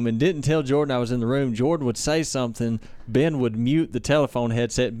room and didn't tell Jordan I was in the room. Jordan would say something. Ben would mute the telephone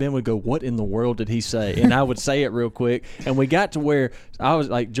headset. Ben would go, what in the world did he say? And I would say it real quick. And we got to where I was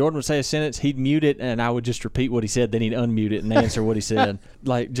like, Jordan would say a sentence, he'd mute it, and I would just repeat what he said. Then he'd unmute it and answer what he said.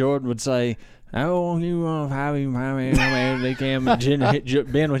 Like Jordan would say, Ben would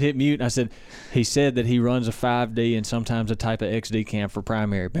hit mute, and I said, he said that he runs a 5D and sometimes a type of XD cam for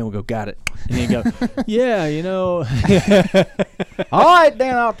primary. Ben would go, got it. And he'd go, yeah, All right,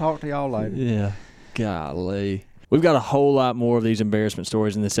 then I'll talk to y'all later. Yeah, golly. We've got a whole lot more of these embarrassment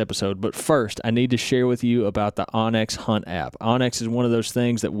stories in this episode, but first, I need to share with you about the onX Hunt app. onX is one of those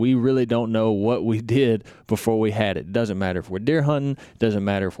things that we really don't know what we did before we had it. It doesn't matter if we're deer hunting, it doesn't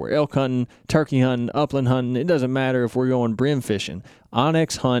matter if we're elk hunting, turkey hunting, upland hunting, it doesn't matter if we're going brim fishing.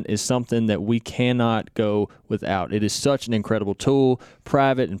 onX Hunt is something that we cannot go without. It is such an incredible tool,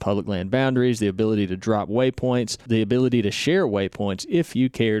 private and public land boundaries, the ability to drop waypoints, the ability to share waypoints if you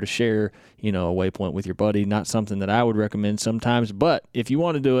care to share, a waypoint with your buddy. Not something that I would recommend sometimes, but if you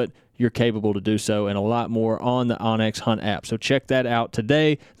want to do it, you're capable to do so, and a lot more on the onX Hunt app. So check that out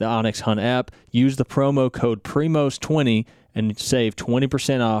today, the onX Hunt app. Use the promo code PRIMOS20 and save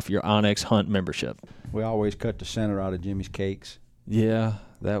 20% off your onX Hunt membership. We always cut the center out of Jimmy's cakes. Yeah,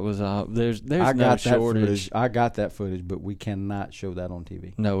 that was there's no shortage. I got that footage, but we cannot show that on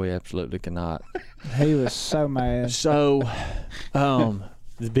TV. No, we absolutely cannot. He was so mad. So,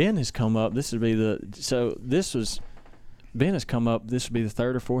 Ben has come up. Ben has come up. This would be the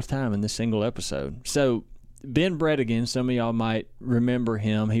 3rd or 4th time in this single episode. So, Ben Bredigan, some of y'all might remember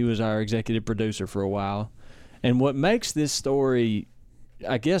him. He was our executive producer for a while, and what makes this story,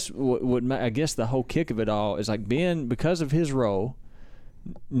 I guess the whole kick of it all is like Ben, because of his role,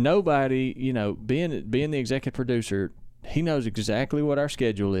 nobody, being the executive producer, he knows exactly what our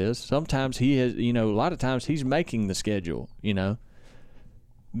schedule is. Sometimes he has, a lot of times he's making the schedule,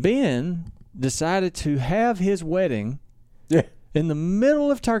 Ben decided to have his wedding in the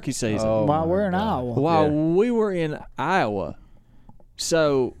middle of turkey season. While we're in Iowa. While we were in Iowa.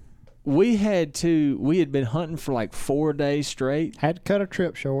 So we had been hunting for like 4 days straight. Had to cut a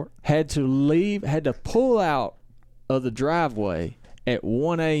trip short. Had to pull out of the driveway at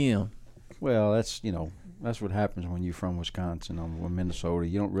 1 a.m. Well, that's what happens when you're from Wisconsin or Minnesota.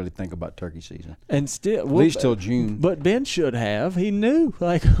 You don't really think about turkey season. And still, at least till June. But Ben should have. He knew.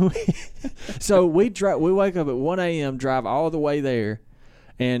 So we wake up at 1 a.m., drive all the way there,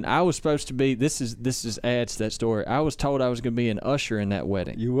 And I was supposed to be. This is adds to that story. I was told I was going to be an usher in that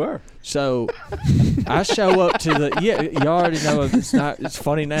wedding. You were. So I show up to the. Yeah, you already know it's not. It's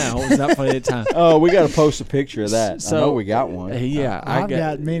funny now. It's not funny at the time. Oh, we got to post a picture of that. So, I know we got one. Yeah, I've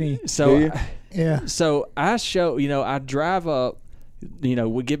got many. So Do you? Yeah. So I show. I drive up.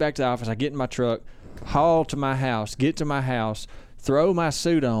 We get back to the office. I get in my truck, haul to my house, get to my house, throw my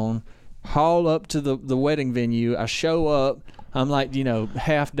suit on, haul up to the wedding venue. I show up. I'm like,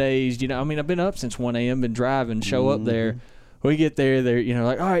 half dazed. I've been up since 1 a.m., been driving, show up there. We get there, they're,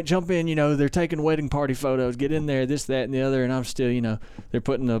 like, all right, jump in. They're taking wedding party photos. Get in there, this, that, and the other. And I'm still, they're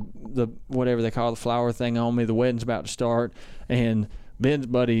putting the whatever they call the flower thing on me. The wedding's about to start. And Ben's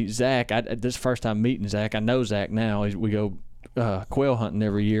buddy, Zach, this is the first time meeting Zach. I know Zach now. We go quail hunting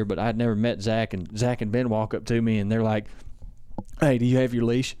every year, but I'd never met Zach. And Zach and Ben walk up to me, and they're like, hey, do you have your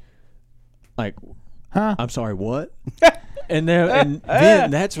leash? Like, Huh? I'm sorry, what? And then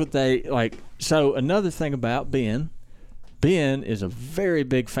that's what they like. So another thing about Ben is a very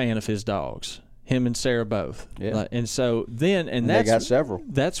big fan of his dogs. Him and Sarah both. Yeah. And so then, and they that's got several.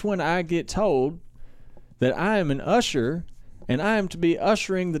 That's when I get told that I am an usher, and I am to be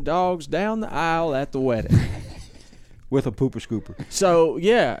ushering the dogs down the aisle at the wedding. With a pooper scooper. So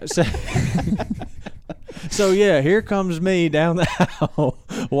yeah. So yeah, here comes me down the aisle.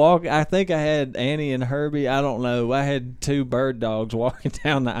 I think I had Annie and Herbie. I don't know. I had 2 bird dogs walking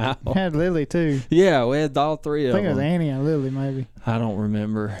down the aisle. Had Lily too. Yeah, we had all 3 I of think it them. was Annie and Lily maybe. I don't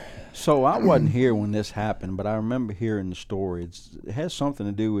remember. So I wasn't here when this happened, but I remember hearing the story. It has something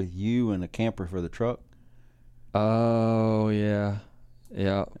to do with you and a camper for the truck. Oh yeah.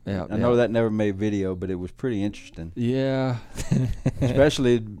 Yeah. I know that never made video, but it was pretty interesting. Yeah.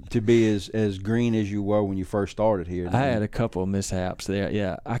 Especially to be as green as you were when you first started here. I had a couple of mishaps there.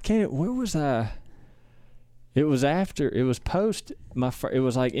 Yeah. I can't. Where was I? It was after. It was post my. It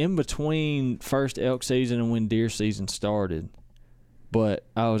was like in between first elk season and when deer season started. But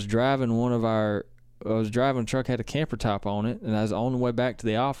I was driving a truck had a camper top on it, and I was on the way back to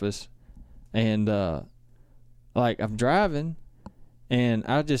the office, and I'm driving. And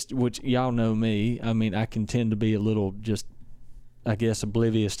which y'all know me, I can tend to be a little just, I guess,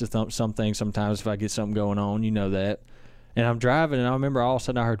 oblivious to some things sometimes if I get something going on, you know that. And I'm driving, and I remember all of a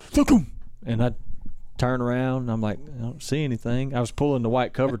sudden I heard, "Thunk-um," and I turn around, and I'm like, I don't see anything. I was pulling the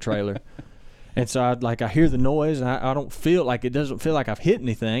white cover trailer. And so I hear the noise, and I don't feel like, it doesn't feel like I've hit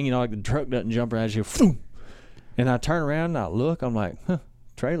anything, like the truck doesn't jump around, I just go, and I turn around, and I look, I'm like,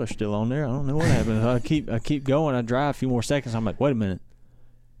 trailer's still on there. I don't know what happened. I keep going. I drive a few more seconds. I'm like, wait a minute.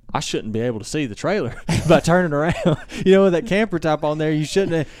 I shouldn't be able to see the trailer by turning around. With that camper top on there, you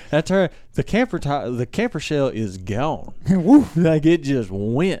shouldn't have. The camper shell is gone. Like it just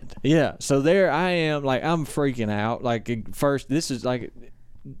went. Yeah. So there I am. Like I'm freaking out. Like first, this is like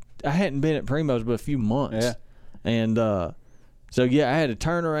I hadn't been at Primo's but a few months. Yeah. And so yeah, I had to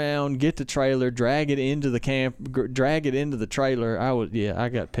turn around, get the trailer, drag it into the trailer. I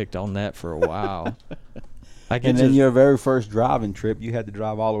got picked on that for a while. And then your very first driving trip, you had to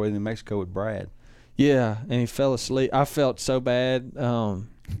drive all the way to New Mexico with Brad. Yeah, and he fell asleep. I felt so bad.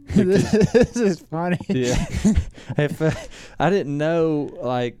 This is funny. Yeah, I didn't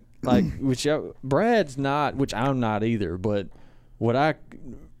know which Brad's not, which I'm not either. But what I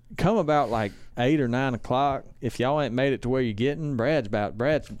come about like 8 or 9 o'clock, if y'all ain't made it to where you're getting, Brad's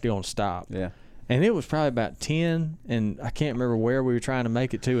gonna stop. Yeah. And it was probably about 10, and I can't remember where we were trying to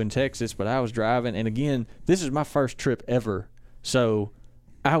make it to in Texas, but I was driving. And again, this is my first trip ever. So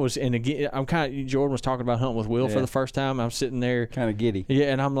I was, and again, Jordan was talking about hunting with Will for the first time. I'm sitting there. Kind of giddy.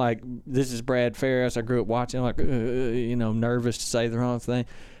 Yeah, and I'm like, this is Brad Ferris. I grew up watching, like, nervous to say the wrong thing.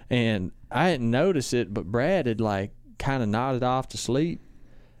 And I hadn't noticed it, but Brad had, like, kind of nodded off to sleep.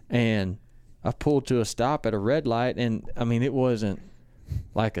 And I pulled to a stop at a red light, and, it wasn't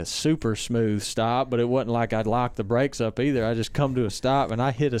like a super smooth stop, but it wasn't like I'd lock the brakes up either. I just come to a stop, and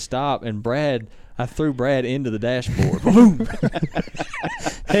I hit a stop, and I threw Brad into the dashboard. Boom!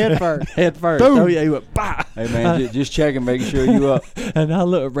 Head first. Head first. Boom. Oh yeah, he went, bah! Hey man, just checking, making sure you up. And I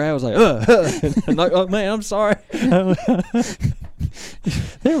looked at Brad, was like, and like, oh man, I'm sorry.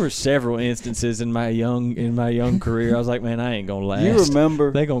 There were several instances in my young career. I was like, man, I ain't gonna last. You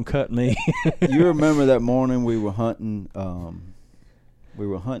remember? They gonna cut me. You remember that morning we were hunting?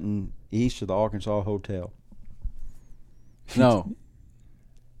 East of the Arkansas Hotel. No.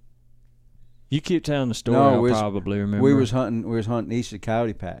 You keep telling the story. No, I'll probably remember. We was hunting east of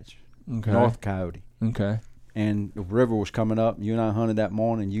Coyote Patch. Okay. North Coyote. Okay. And the river was coming up. You and I hunted that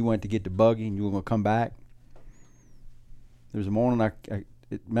morning. You went to get the buggy, and you were gonna come back. There was a morning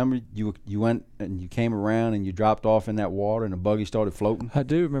remember you went and you came around and you dropped off in that water and the buggy started floating? I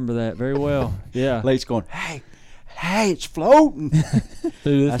do remember that very well. Yeah. Late's going, hey, it's floating. Dude, I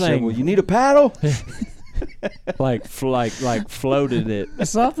this said, thing well, you need a paddle? like floated it.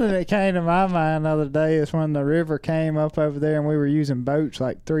 Something that came to my mind the other day is when the river came up over there and we were using boats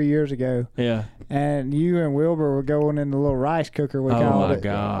like 3 years ago. Yeah. And you and Wilbur were going in the little rice cooker we Oh called my it.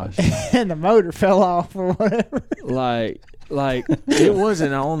 gosh. And the motor fell off or whatever. Like it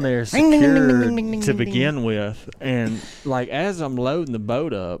wasn't on there secured to begin with, and like as I'm loading the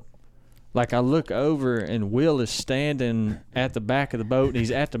boat up, like I look over and Will is standing at the back of the boat and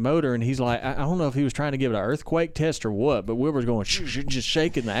he's at the motor and he's like, I don't know if he was trying to give it an earthquake test or what, but Wilbur's going just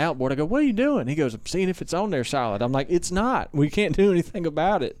shaking the outboard. I go, what are you doing? He goes, I'm seeing if it's on there solid. I'm like, it's not. We can't do anything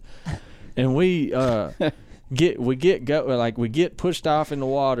about it. And we get pushed off in the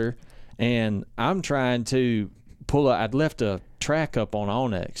water, and I'm trying to pull up. I'd left a track up on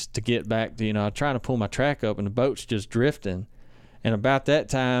Onyx to get back to, I'm trying to pull my track up and the boat's just drifting. And about that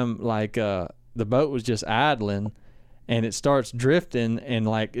time, the boat was just idling and it starts drifting, and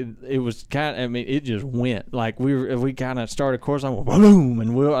like it was kind of, it just went. Like we kind of started course on, boom,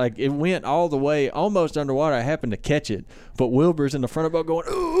 and it went all the way almost underwater. I happened to catch it, but Wilbur's in the front of the boat going,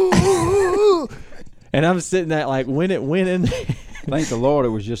 ooh, ooh, ooh. And I'm sitting there like when it went in there. Thank the Lord it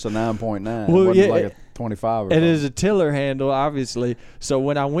was just a 9.9. Well, It wasn't yeah, like a 25 or It something. is a tiller handle, obviously. So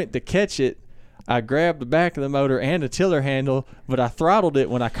when I went to catch it, I grabbed the back of the motor and the tiller handle, but I throttled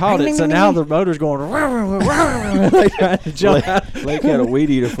it when I caught it. So now the motor's going, like trying to jump out. Lake had a weed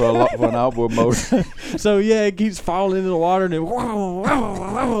eater for an outboard motor. So yeah, it keeps falling into the water and then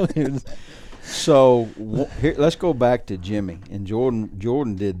So here, let's go back to Jimmy. And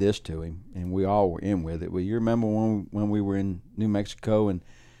Jordan did this to him, and we all were in with it. Well, you remember when we were in New Mexico and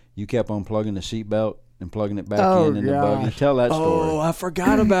you kept unplugging the seatbelt and plugging it back in the buggy? Tell that story. Oh, I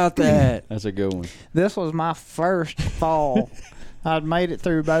forgot about that. That's a good one. This was my first fall. I'd made it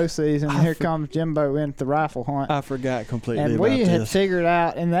through bow season, and here comes Jimbo in the rifle hunt. I forgot completely And about we had this. figured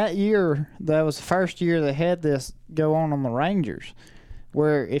out, in that year, that was the first year they had this go on the Rangers,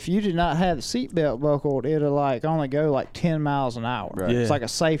 where if you did not have the seatbelt buckled, it'll like only go like 10 miles an hour. Right. Yeah. It's like a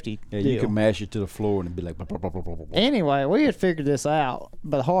safety Yeah, deal. you could mash it to the floor and it'd be like. Blah, blah, blah, blah, blah, blah. Anyway, we had figured this out,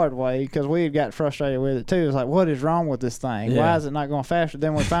 but the hard way, because we had got frustrated with it too. It's like, what is wrong with this thing? Yeah. Why is it not going faster?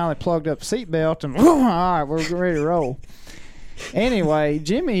 Then we finally plugged up the seatbelt and all right, we're ready to roll. Anyway,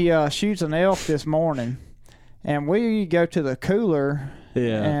 Jimmy shoots an elk this morning, and we go to the cooler,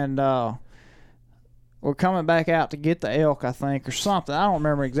 Yeah. and we're coming back out to get the elk, I think, or something. I don't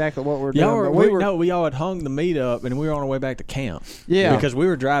remember exactly what we're doing. But we all had hung the meat up and we were on our way back to camp. Yeah. Because we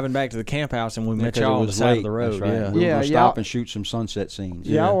were driving back to the camp house and we met 'cause it y'all on the was side of late. the road. That's right. Yeah. We were Yeah, going to y'all- stop and shoot some sunset scenes.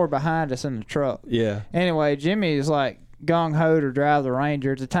 y'all were behind us in the truck. Yeah. Anyway, Jimmy is like gung ho to drive the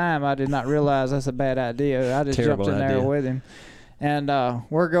Ranger. At the time, I did not realize that's a bad idea. I just Terrible jumped in there idea. with him. And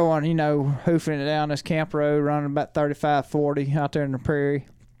we're going, hoofing it down this camp road, running about 35, 40 out there in the prairie.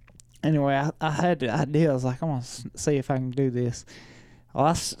 Anyway, I had the idea. I was like, I'm going to see if I can do this. Well,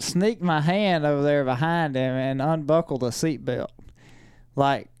 I sneaked my hand over there behind him and unbuckled the seatbelt.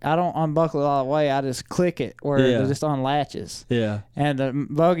 Like, I don't unbuckle it all the way. I just click it where Yeah. it just unlatches. Yeah. And the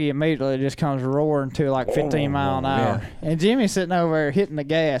buggy immediately just comes roaring to like 15 mile an hour. And Jimmy's sitting over there hitting the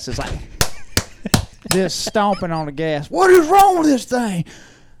gas. It's like just stomping on the gas. What is wrong with this thing?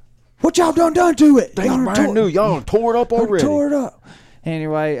 What y'all done to it? Things Y'all brand new. Y'all tore it up already. Tore it up.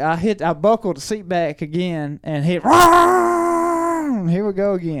 Anyway, I buckled the seat back again and hit. Here we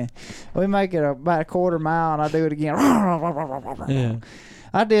go again. We make it about a quarter mile and I do it again. Yeah.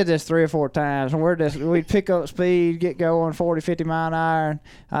 I did this 3 or 4 times, and we'd pick up speed, get going 40, 50 mile an hour, and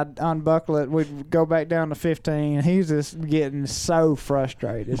I'd unbuckle it. We'd go back down to 15. He's just getting so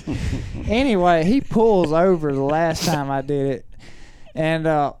frustrated. Anyway, he pulls over the last time I did it, and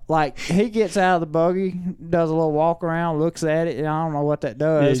he gets out of the buggy, does a little walk around, looks at it, and I don't know what that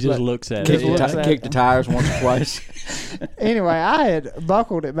does. Yeah, he just but looks at Just it. looks at Kick the it. tires once or twice. Anyway, I had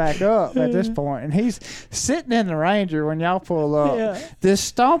buckled it back up at this point, and he's sitting in the Ranger when y'all pull up, Yeah. just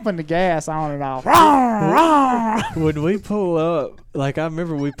stomping the gas on and off. When we pull up, like I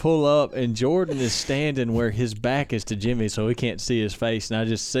remember we pull up and Jordan is standing where his back is to Jimmy so he can't see his face, and I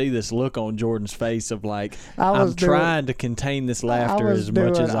just see this look on Jordan's face of like I'm trying to contain this laughter as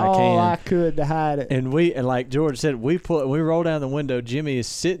much as I all can. I could to hide it. And like George said, we roll down the window. Jimmy is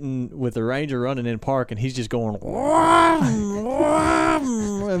sitting with the Ranger running in park, and he's just going. I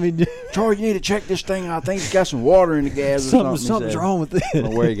mean, Troy, you need to check this thing out. I think it's got some water in the gas or something. something's wrong with I don't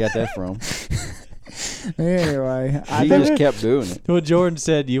know it. where he got that from. Anyway, He just kept doing it. Well, Jordan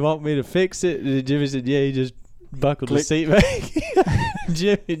said, "You want me to fix it?" And Jimmy said, "Yeah." He just buckled the seat back.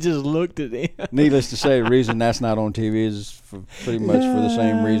 Jimmy just looked at him. Needless to say, the reason that's not on TV is pretty much for the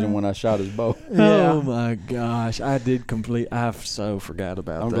same reason when I shot his bow. Yeah. Oh my gosh, I so forgot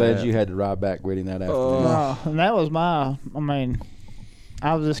about I'm that. glad you had to ride back with him that afternoon. And that was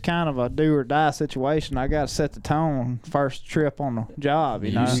I was just kind of a do or die situation. I got to set the tone first trip on the job, you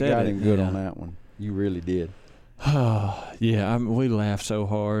You know. You said got it, him good yeah. on that one. You really did. Yeah, we laughed so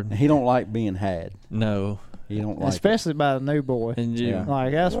hard. And he don't like being had. No, He don't like it. Especially by the new boy. and you, Yeah.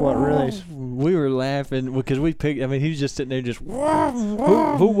 Like, that's what really. we were laughing because we picked. I mean, he was just sitting there just.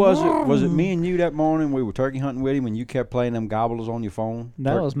 Who was it? Was it me and you that morning? We were turkey hunting with him and you kept playing them gobblers on your phone?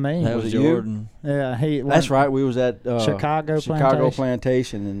 That was me. That Was was it you? Jordan. Yeah, That's right. We was at Chicago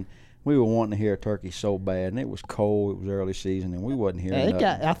Plantation, and we were wanting to hear a turkey so bad, and it was cold. It was early season, and we wasn't hearing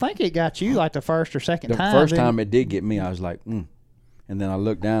Yeah, nothing. I think it got you like the first or second The time. first didn't time it? it did get me, I was like, and then I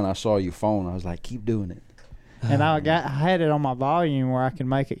looked down, I saw your phone, I was like, keep doing it. And I had it on my volume where I can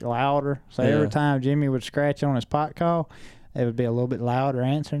make it louder. So Yeah. every time Jimmy would scratch on his pot call, it would be a little bit louder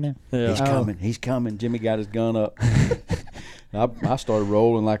answering him. Yeah. He's coming. Jimmy got his gun up. I started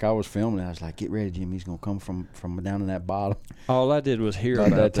rolling like I was filming. I was like, get ready, Jimmy. He's going to come from down in that bottom. All I did was hear By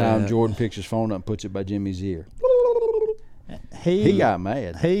about that time, that. Jordan picks his phone up and puts it by Jimmy's ear. He got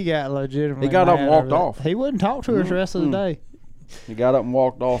mad. He got legitimately. He got up and mad walked over that. off. He wouldn't talk to us the rest of the day. He got up and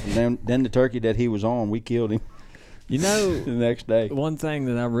walked off, and then the turkey that he was on, we killed him You know, the next day. one thing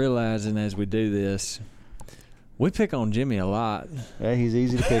that I'm realizing as we do this, we pick on Jimmy a lot. Yeah, he's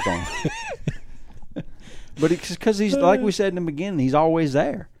easy to pick on. But it's because he's, like we said in the beginning, he's always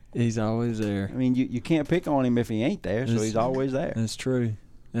there. He's always there. I mean, you can't pick on him if he ain't there, so It's- he's always there. That's true.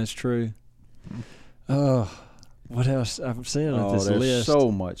 That's true. Oh, what else? I'm seeing at this there's list.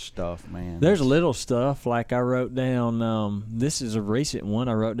 so much stuff, man. There's little stuff like I wrote down. This is a recent one.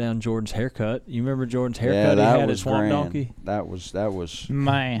 I wrote down Jordan's haircut. You remember Jordan's haircut he that had at was Swamp grand. Donkey? That was.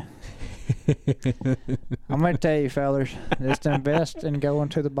 Man, I'm going to tell you, fellas, it's the best in going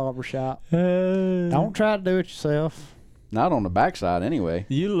to the barber shop. Don't try to do it yourself. Not on the backside, anyway.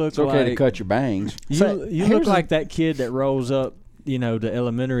 You look It's okay to like cut your bangs. So, you here's look like that kid that rolls up, to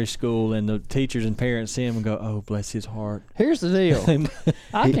elementary school, and the teachers and parents see him and go, "Oh, bless his heart." Here's the deal.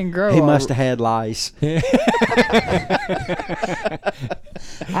 I can grow. He a- must have had lice.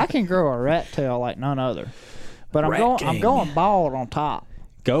 I can grow a rat tail like none other, but I'm Rat going. king. I'm going bald on top,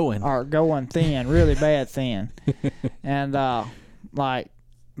 Going. or going thin, really bad thin, and like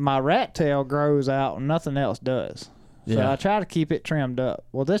my rat tail grows out and nothing else does. So Yeah. I try to keep it trimmed up.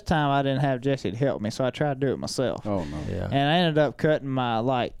 Well, this time I didn't have Jesse to help me, so I tried to do it myself. Oh no. Yeah. And I ended up cutting my,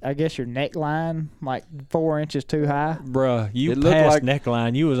 I guess your neckline, 4 inches too high. Bruh, you It looked passed like-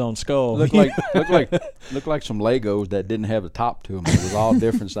 neckline. You was on skull. Looked like some Legos that didn't have a top to them. It was all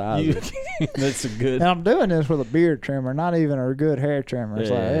different sizes. That's a good. And I'm doing this with a beard trimmer, not even a good hair trimmer.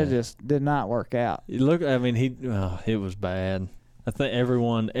 So Yeah. it just did not work out. You look. I mean, it was bad. I think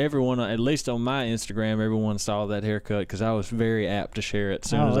everyone, at least on my Instagram, everyone saw that haircut because I was very apt to share it as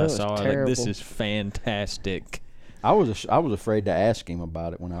soon Oh, as it I was saw it. Like, terrible. this is fantastic. I was afraid to ask him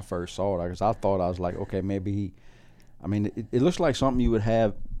about it when I first saw it because I thought, I was like, okay, maybe he. I mean, it looks like something you would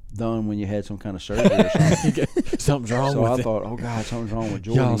have done when you had some kind of surgery or something. Something's wrong So with I it. thought, oh God, something's wrong with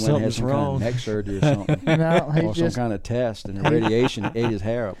Jordan. Y'all, He went and had something's some wrong. kind of neck surgery or something, No, or he's some just kind of test, and the radiation ate his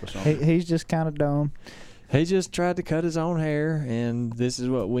hair up or something. he's just kind of dumb. He just tried to cut his own hair, and this is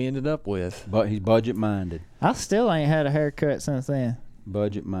what we ended up with. But he's budget minded. I still ain't had a haircut since then.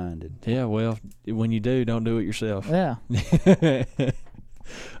 Budget minded. Yeah, well, when you do, don't do it yourself. Yeah.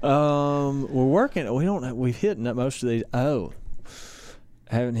 We're working. We've hit most of these. Oh,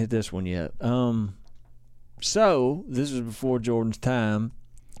 haven't hit this one yet. So this was before Jordan's time.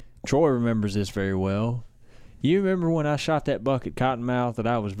 Troy remembers this very well. You remember when I shot that buck at Cottonmouth that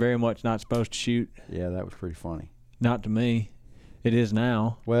I was very much not supposed to shoot? Yeah, that was pretty funny. Not to me. It is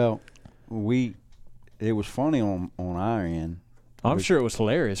now. Well, it was funny on our end. I'm sure it was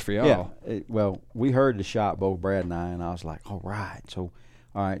hilarious for y'all. Yeah. We heard the shot, both Brad and I was like, all right. So,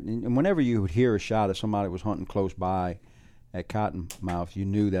 all right. And whenever you would hear a shot, if somebody was hunting close by at Cottonmouth, you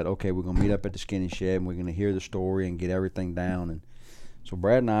knew that, okay, we're going to meet up at the skinny shed and we're going to hear the story and get everything down. And so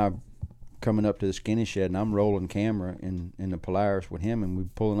Brad and I coming up to the skinny shed, and I'm rolling camera in the Polaris with him, and we're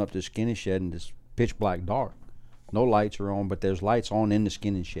pulling up to the skinny shed, and it's pitch black dark. No lights are on, but there's lights on in the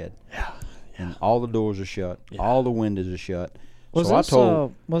skinny shed. Yeah. And all the doors are shut. Yeah. All the windows are shut. Was So this I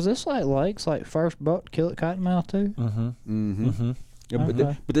told. was this like Lake's first buck kill at Cottonmouth too? Mm-hmm. Mm-hmm. Mm-hmm. Yeah,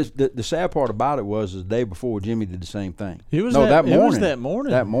 Okay. but the sad part about it was the day before Jimmy did the same thing. It was No, that that morning. It was that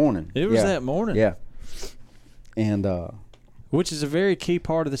morning. That morning. It was Yeah. that morning. Yeah. And Which is a very key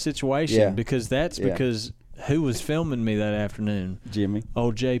part of the situation Yeah. because that's Yeah. because who was filming me that afternoon? Jimmy.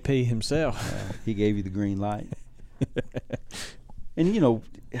 Old JP himself. He gave you the green light. And, you know,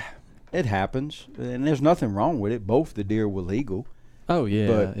 it happens, and there's nothing wrong with it. Both the deer were legal. Oh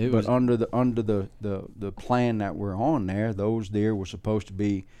yeah, But under the plan that we're on there, those deer were supposed to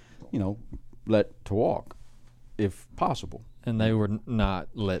be, you know, let to walk, if possible. and they were not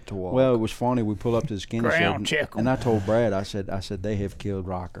let to walk. Well, it was funny. We pull up to the skinny Ground shed, check 'em. and I told Brad, I said they have killed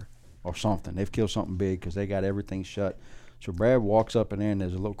Rocker or something. They've killed something big because they got everything shut. So Brad walks up in there, and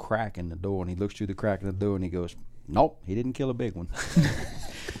there's a little crack in the door, and he looks through the crack in the door, and he goes, "Nope, he didn't kill a big one."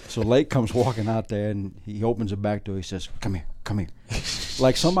 So Lake comes walking out there, and he opens the back door. He says, "Come here, come here."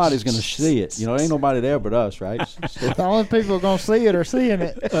 Like somebody's going to see it. You know, ain't nobody there but us, right? So, The only people gonna see it are seeing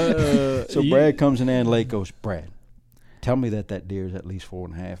it. so Brad comes in there, and Lake goes, "Brad, tell me that deer is at least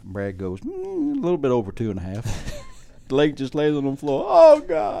 4.5." And Brad goes, "A little bit over 2.5." Lake just lays on the floor. Oh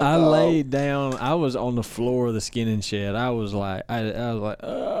God! I oh. laid down. I was on the floor of the skinning shed. I was like,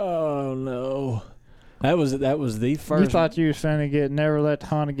 oh no. That was the first. You thought you was finna get never let to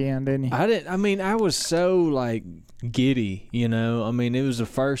hunt again, didn't you? I didn't. I mean, I was so like giddy, you know. I mean, it was the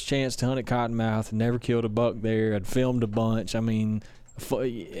first chance to hunt at Cottonmouth. Never killed a buck there. I'd filmed a bunch. I mean,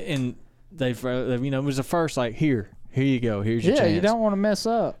 and they, you know, it was the first like here you go. Here's your Yeah, chance. you don't want to mess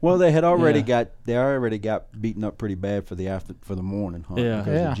up. Well, they had already Yeah. got beaten up pretty bad for the morning hunt Yeah.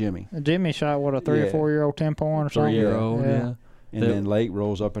 because Yeah. of Jimmy. Jimmy shot what, a 3 or Yeah. 4 year old 10-point or something. 3-year-old. Yeah. And then Lake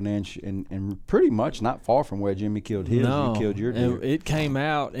rolls up in there and pretty much not far from where Jimmy killed his. No, You killed your deer. and it came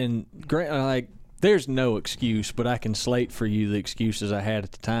out, and like there's no excuse, but I can slate for you the excuses I had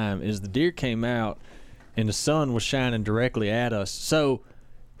at the time. Is the deer came out, and the sun was shining directly at us, so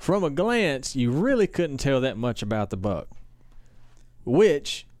from a glance, you really couldn't tell that much about the buck.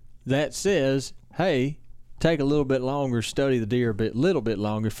 Which that says, hey, take a little bit longer, study the deer little bit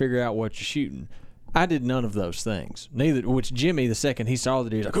longer, figure out what you're shooting. I did none of those things. Neither. Which Jimmy, the second he saw the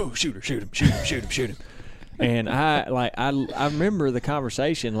deer, he's like, "Oh, shoot him!" And I remember the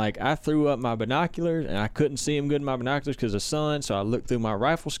conversation. Like I threw up my binoculars and I couldn't see him good in my binoculars because of the sun. So I looked through my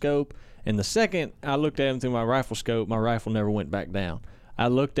rifle scope. And the second I looked at him through my rifle scope, my rifle never went back down. I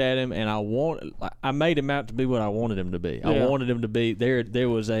looked at him and I made him out to be what I wanted him to be. Yeah. I wanted him to be there. There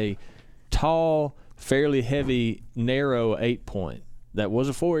was a tall, fairly heavy, narrow 8-point. That was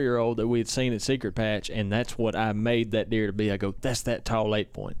a 4-year-old that we had seen at Secret Patch, and that's what I made that deer to be. I go, that's that tall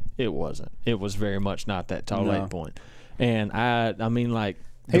 8-point. It wasn't. It was very much not that tall No. 8-point. And I mean, like,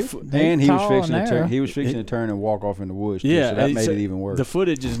 and he was fixing to turn. He was fixing to turn and walk off in the woods. Too, yeah, so that made it even worse. The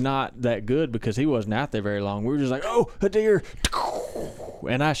footage is not that good because he wasn't out there very long. We were just like, oh, a deer,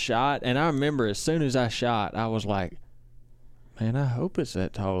 and I shot. And I remember as soon as I shot, I was like, man, I hope it's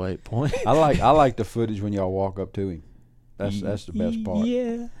that tall 8-point. I like the footage when y'all walk up to him. That's the best part.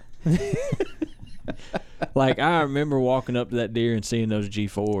 Yeah. Like I remember walking up to that deer and seeing those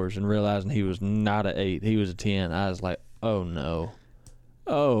G4s and realizing he was not an 8, he was a 10. I was like, oh no.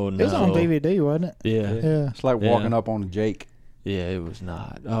 Oh no. It was on DVD, wasn't it? Yeah. Yeah. It's like walking up on a Jake. Yeah, it was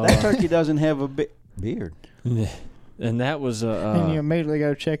not. Oh. That turkey doesn't have a beard. And that was And you immediately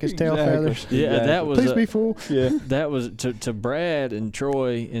go check his tail Exactly. feathers. yeah, Exactly. that was Please be full. Yeah. that was to Brad and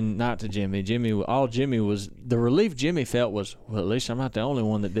Troy, and not to Jimmy. Jimmy was the relief Jimmy felt was, well, at least I'm not the only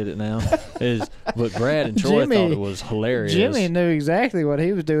one that did it now. But Brad and Troy Jimmy- thought it was hilarious. Jimmy knew exactly what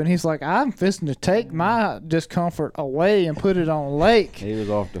he was doing. He's like, I'm fisting to take my discomfort away and put it on Lake. He was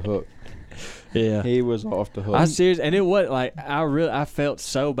off the hook. Yeah. He was off the hook. I serious, and it was like I felt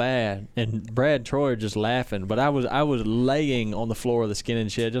so bad, and Brad and Troy are just laughing, but I was laying on the floor of the skinning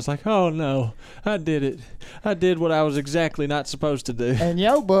shed, just like, oh no, I did it, I did what I was exactly not supposed to do.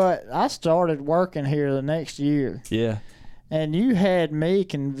 And but I started working here the next year, Yeah, and you had me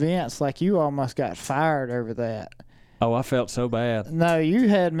convinced like you almost got fired over that. oh, I felt so bad. No, you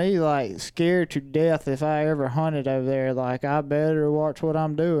had me like scared to death if I ever hunted over there. Like I better watch what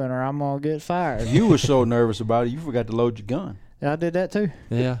I'm doing or I'm gonna get fired. You were so nervous about it, you forgot to load your gun. I did that too.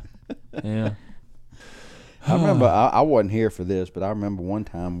 Yeah, yeah. I remember, I wasn't here for this, but I remember one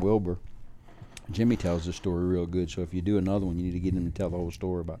time Wilbur, Jimmy tells this story real good, so if you do another one, you need to get him to tell the whole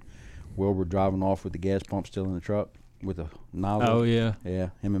story about Wilbur driving off with the gas pump still in the truck with a nozzle. Oh yeah. Yeah,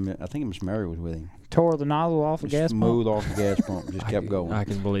 him and I think Miss Mary was with him. Tore the nozzle off the Just gas smooth pump. off the gas pump, just kept going. I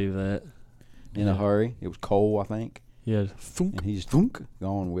can believe that. In a hurry. It was cold, I think, Yeah, and he just thunk,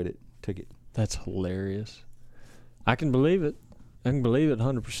 gone with it, took it. that's hilarious. I can believe it. I can believe it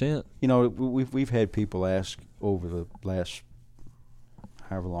 100%. You know, we've had people ask over the last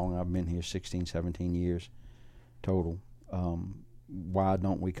however long I've been here, 16, 17 years total, why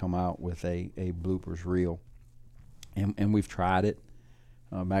don't we come out with a bloopers reel? And we've tried it.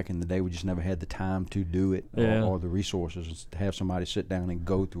 Back in the day, we just never had the time to do it or the resources to have somebody sit down and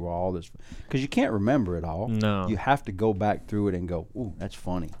go through all this. Because you can't remember it all. No. You have to go back through it and go, ooh, that's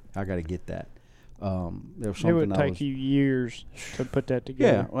funny. I got to get that. There was something It would take you years to put that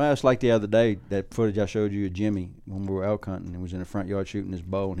together. Yeah, well, it's like the other day, that footage I showed you of Jimmy when we were elk hunting. He was in the front yard shooting his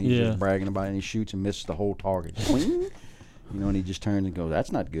bow, and he's just bragging about it, and he shoots and misses the whole target. And he just turns and goes,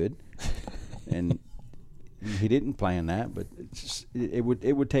 that's not good. And he didn't plan that, but it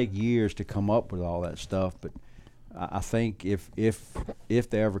would take years to come up with all that stuff. But I think if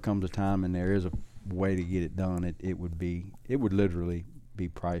there ever comes a time and there is a way to get it done, it would literally be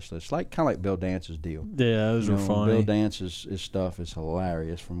priceless. Kind of like Bill Dance's deal. Yeah, those were funny. Bill Dance's stuff is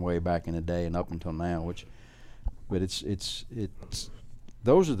hilarious from way back in the day and up until now. But it's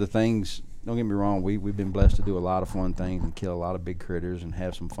those are the things. Don't get me wrong. We've been blessed to do a lot of fun things and kill a lot of big critters and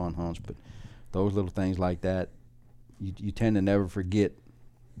have some fun hunts. But those little things like that, you tend to never forget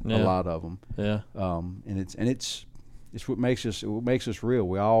a lot of them. Yeah. And it's what makes us real.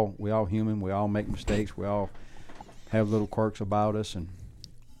 We all human. We all make mistakes. We all have little quirks about us, and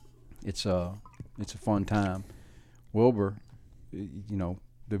it's a fun time. Wilbur, the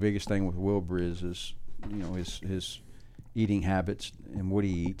biggest thing with Wilbur is his eating habits and what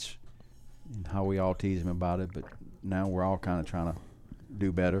he eats, and how we all tease him about it. But now we're all kind of trying to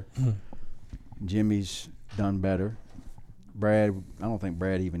do better. Jimmy's done better. Brad, I don't think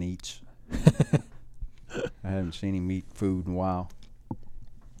Brad even eats. I haven't seen him eat food in a while.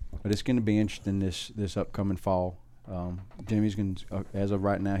 But it's going to be interesting this upcoming fall. Jimmy's going to, as of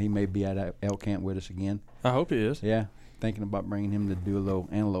right now, he may be at elk camp with us again. I hope he is. Yeah, thinking about bringing him to do a little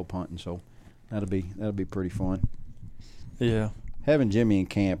antelope hunting. So that'll be pretty fun. Yeah. Having Jimmy in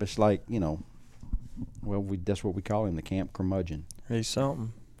camp, it's like, that's what we call him, the camp curmudgeon. He's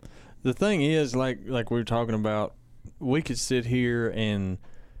something. The thing is, like we were talking about, we could sit here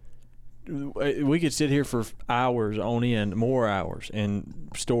for hours on end, more hours, and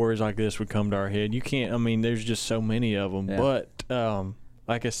stories like this would come to our head. You can't. I mean, there's just so many of them. Yeah. But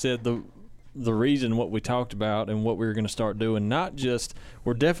like I said, the reason what we talked about and what we were going to start doing,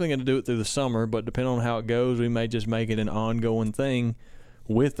 we're definitely going to do it through the summer, but depending on how it goes, we may just make it an ongoing thing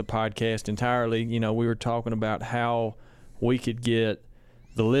with the podcast entirely. We were talking about how we could get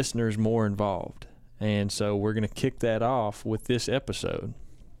the listeners more involved, and so we're going to kick that off with this episode.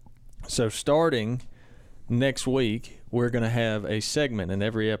 So starting next week, we're going to have a segment in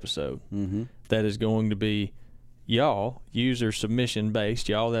every episode that is going to be y'all, user submission based,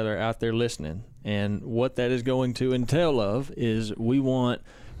 y'all that are out there listening. And what that is going to entail of is we want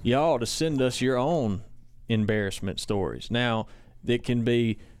y'all to send us your own embarrassment stories. Now, it can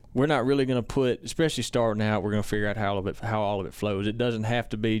be, we're not really going to put, especially starting out, we're going to figure out how all of it flows. It doesn't have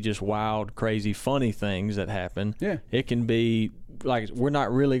to be just wild, crazy, funny things that happen. Yeah. It can be, like, we're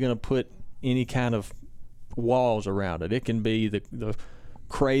not really going to put any kind of walls around it. It can be the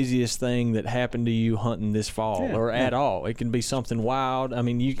craziest thing that happened to you hunting this fall at all. It can be something wild. I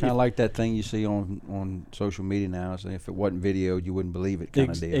mean, you kind of like that thing you see on social media now. So if it wasn't videoed, you wouldn't believe it kind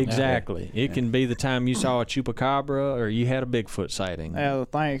of deal. Exactly. It can be the time you saw a chupacabra or you had a Bigfoot sighting. Yeah, the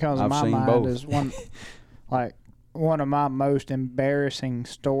thing that comes to my mind is one of my most embarrassing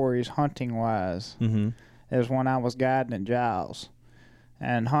stories hunting-wise is when I was guiding at Giles.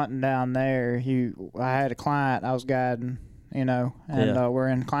 And hunting down there, I had a client I was guiding, we're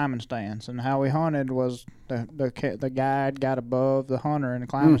in climbing stands. And how we hunted was the guide got above the hunter in the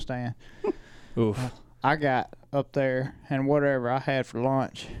climbing stand. Oof. I got up there, and whatever I had for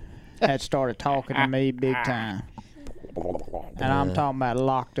lunch had started talking to me big time. And I'm talking about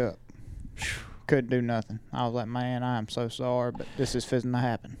locked up. Couldn't do nothing. I was like, man, I am so sorry, but this is fitting to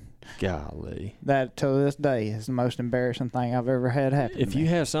happen. Golly. That, to this day, is the most embarrassing thing I've ever had happen. If you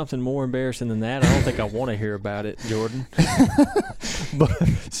have something more embarrassing than that, I don't think I want to hear about it, Jordan. But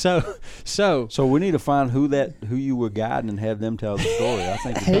so we need to find who you were guiding and have them tell the story. I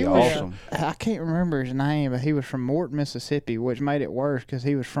think it'd be awesome. I can't remember his name, but he was from Morton, Mississippi, which made it worse because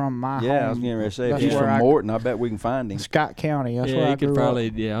he was from my home. Yeah, I was getting ready to say, if he's from Morton, I bet we can find him. Scott County. That's where I grew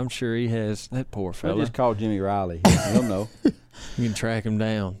up. Yeah, I'm sure he has. That poor fella. We'll just call Jimmy Riley. He'll know. You can track him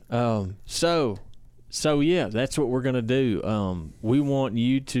down. So yeah, that's what we're gonna do. We want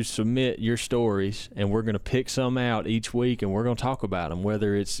you to submit your stories, and we're gonna pick some out each week, and we're gonna talk about them.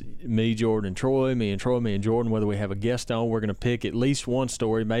 Whether it's me, Jordan, and Troy, me and Jordan, whether we have a guest on, we're gonna pick at least one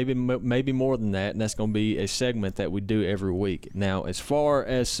story, maybe more than that, and that's gonna be a segment that we do every week. Now, as far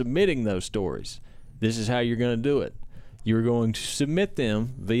as submitting those stories, this is how you're gonna do it. You're going to submit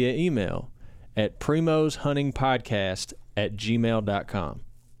them via email at primosHuntingPodcast@gmail.com.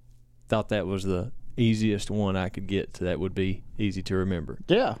 Thought that was the easiest one I could get to that would be easy to remember.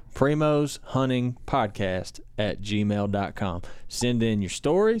 Yeah. Primo's Hunting Podcast at gmail.com. Send in your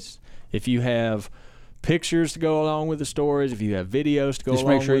stories. If you have pictures to go along with the stories, if you have videos to go Just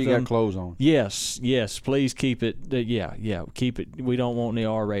along make sure with you them, got clothes on. Yes, please keep it. Keep it. We don't want any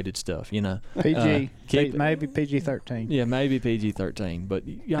R-rated stuff, you know. PG, keep it- maybe PG-13. Yeah, maybe PG-13, but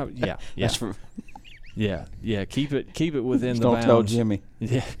yeah. That's for, Yeah. Keep it within the don't bounds. tell Jimmy.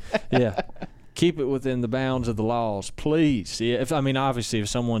 Yeah. Keep it within the bounds of the laws, please. Yeah, obviously, if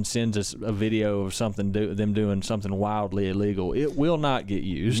someone sends us a video of them doing something wildly illegal, it will not get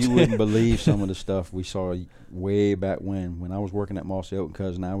used. You wouldn't believe some of the stuff we saw way back when I was working at Mossy Oak and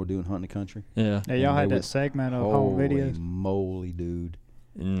Cousin and I were doing Hunting the Country. Yeah. Yeah, y'all And had they that would- segment of home Holy videos. moly, dude!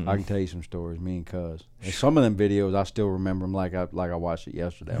 Mm. I can tell you some stories, me and Cuz. And some of them videos, I still remember them like I watched it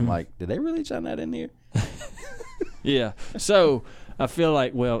yesterday. I'm like, did they really send that in here? Yeah. So I feel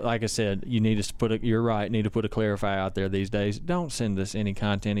like, well, like I said, you need to you're right, need to put a clarify out there these days. Don't send us any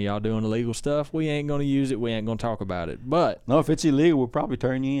content of y'all doing illegal stuff. We ain't going to use it. We ain't going to talk about it. But No, if it's illegal, we'll probably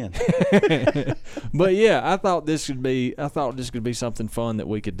turn you in. but yeah, I thought this could be something fun that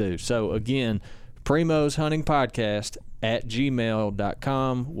we could do. So again, Primo's Hunting Podcast at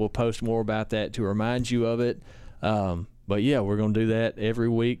gmail.com. We'll post more about that to remind you of it. But yeah, we're going to do that every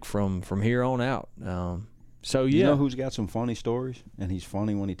week from here on out. So yeah. You know who's got some funny stories? And he's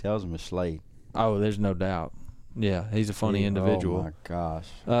funny when he tells them is Slade. Oh, there's no doubt. Yeah, he's a funny Oh individual. my gosh.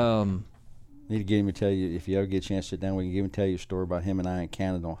 Um, Need to get him to tell you, if you ever get a chance to sit down, we can give him tell you a story about him and I in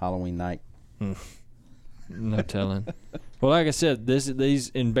Canada on Halloween night. no telling. Well, like I said, these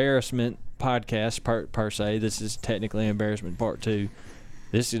embarrassment podcasts per se. This is technically embarrassment part 2.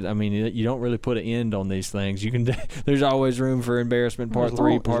 This is, you don't really put an end on these things. You can. There's always room for embarrassment part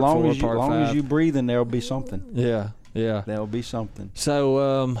 3, part 4, part 5. As long as you breathing, there'll be something. Yeah. There'll be something.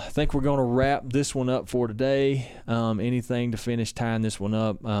 So I think we're going to wrap this one up for today. Anything to finish tying this one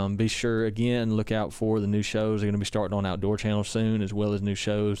up, be sure, again, look out for the new shows. They're going to be starting on Outdoor Channel soon, as well as new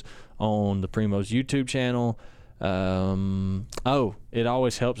shows on the Primo's YouTube channel. It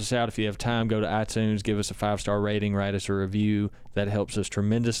always helps us out if you have time. Go to iTunes, give us a 5-star rating, write us a review. That helps us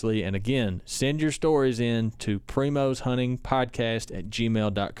tremendously. And again, send your stories in to Primo's Hunting Podcast at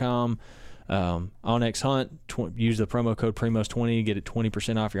gmail.com. Onyx Hunt, use the promo code Primos20, get it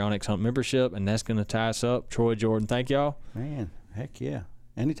 20% off your Onyx Hunt membership, and that's going to tie us up. Troy, Jordan, thank y'all. Man, heck yeah.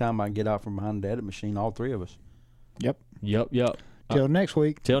 Anytime I can get out from behind the edit machine, all 3 of us. Yep. Yep. Till next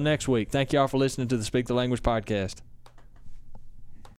week. Till next week. Thank y'all for listening to the Speak the Language podcast.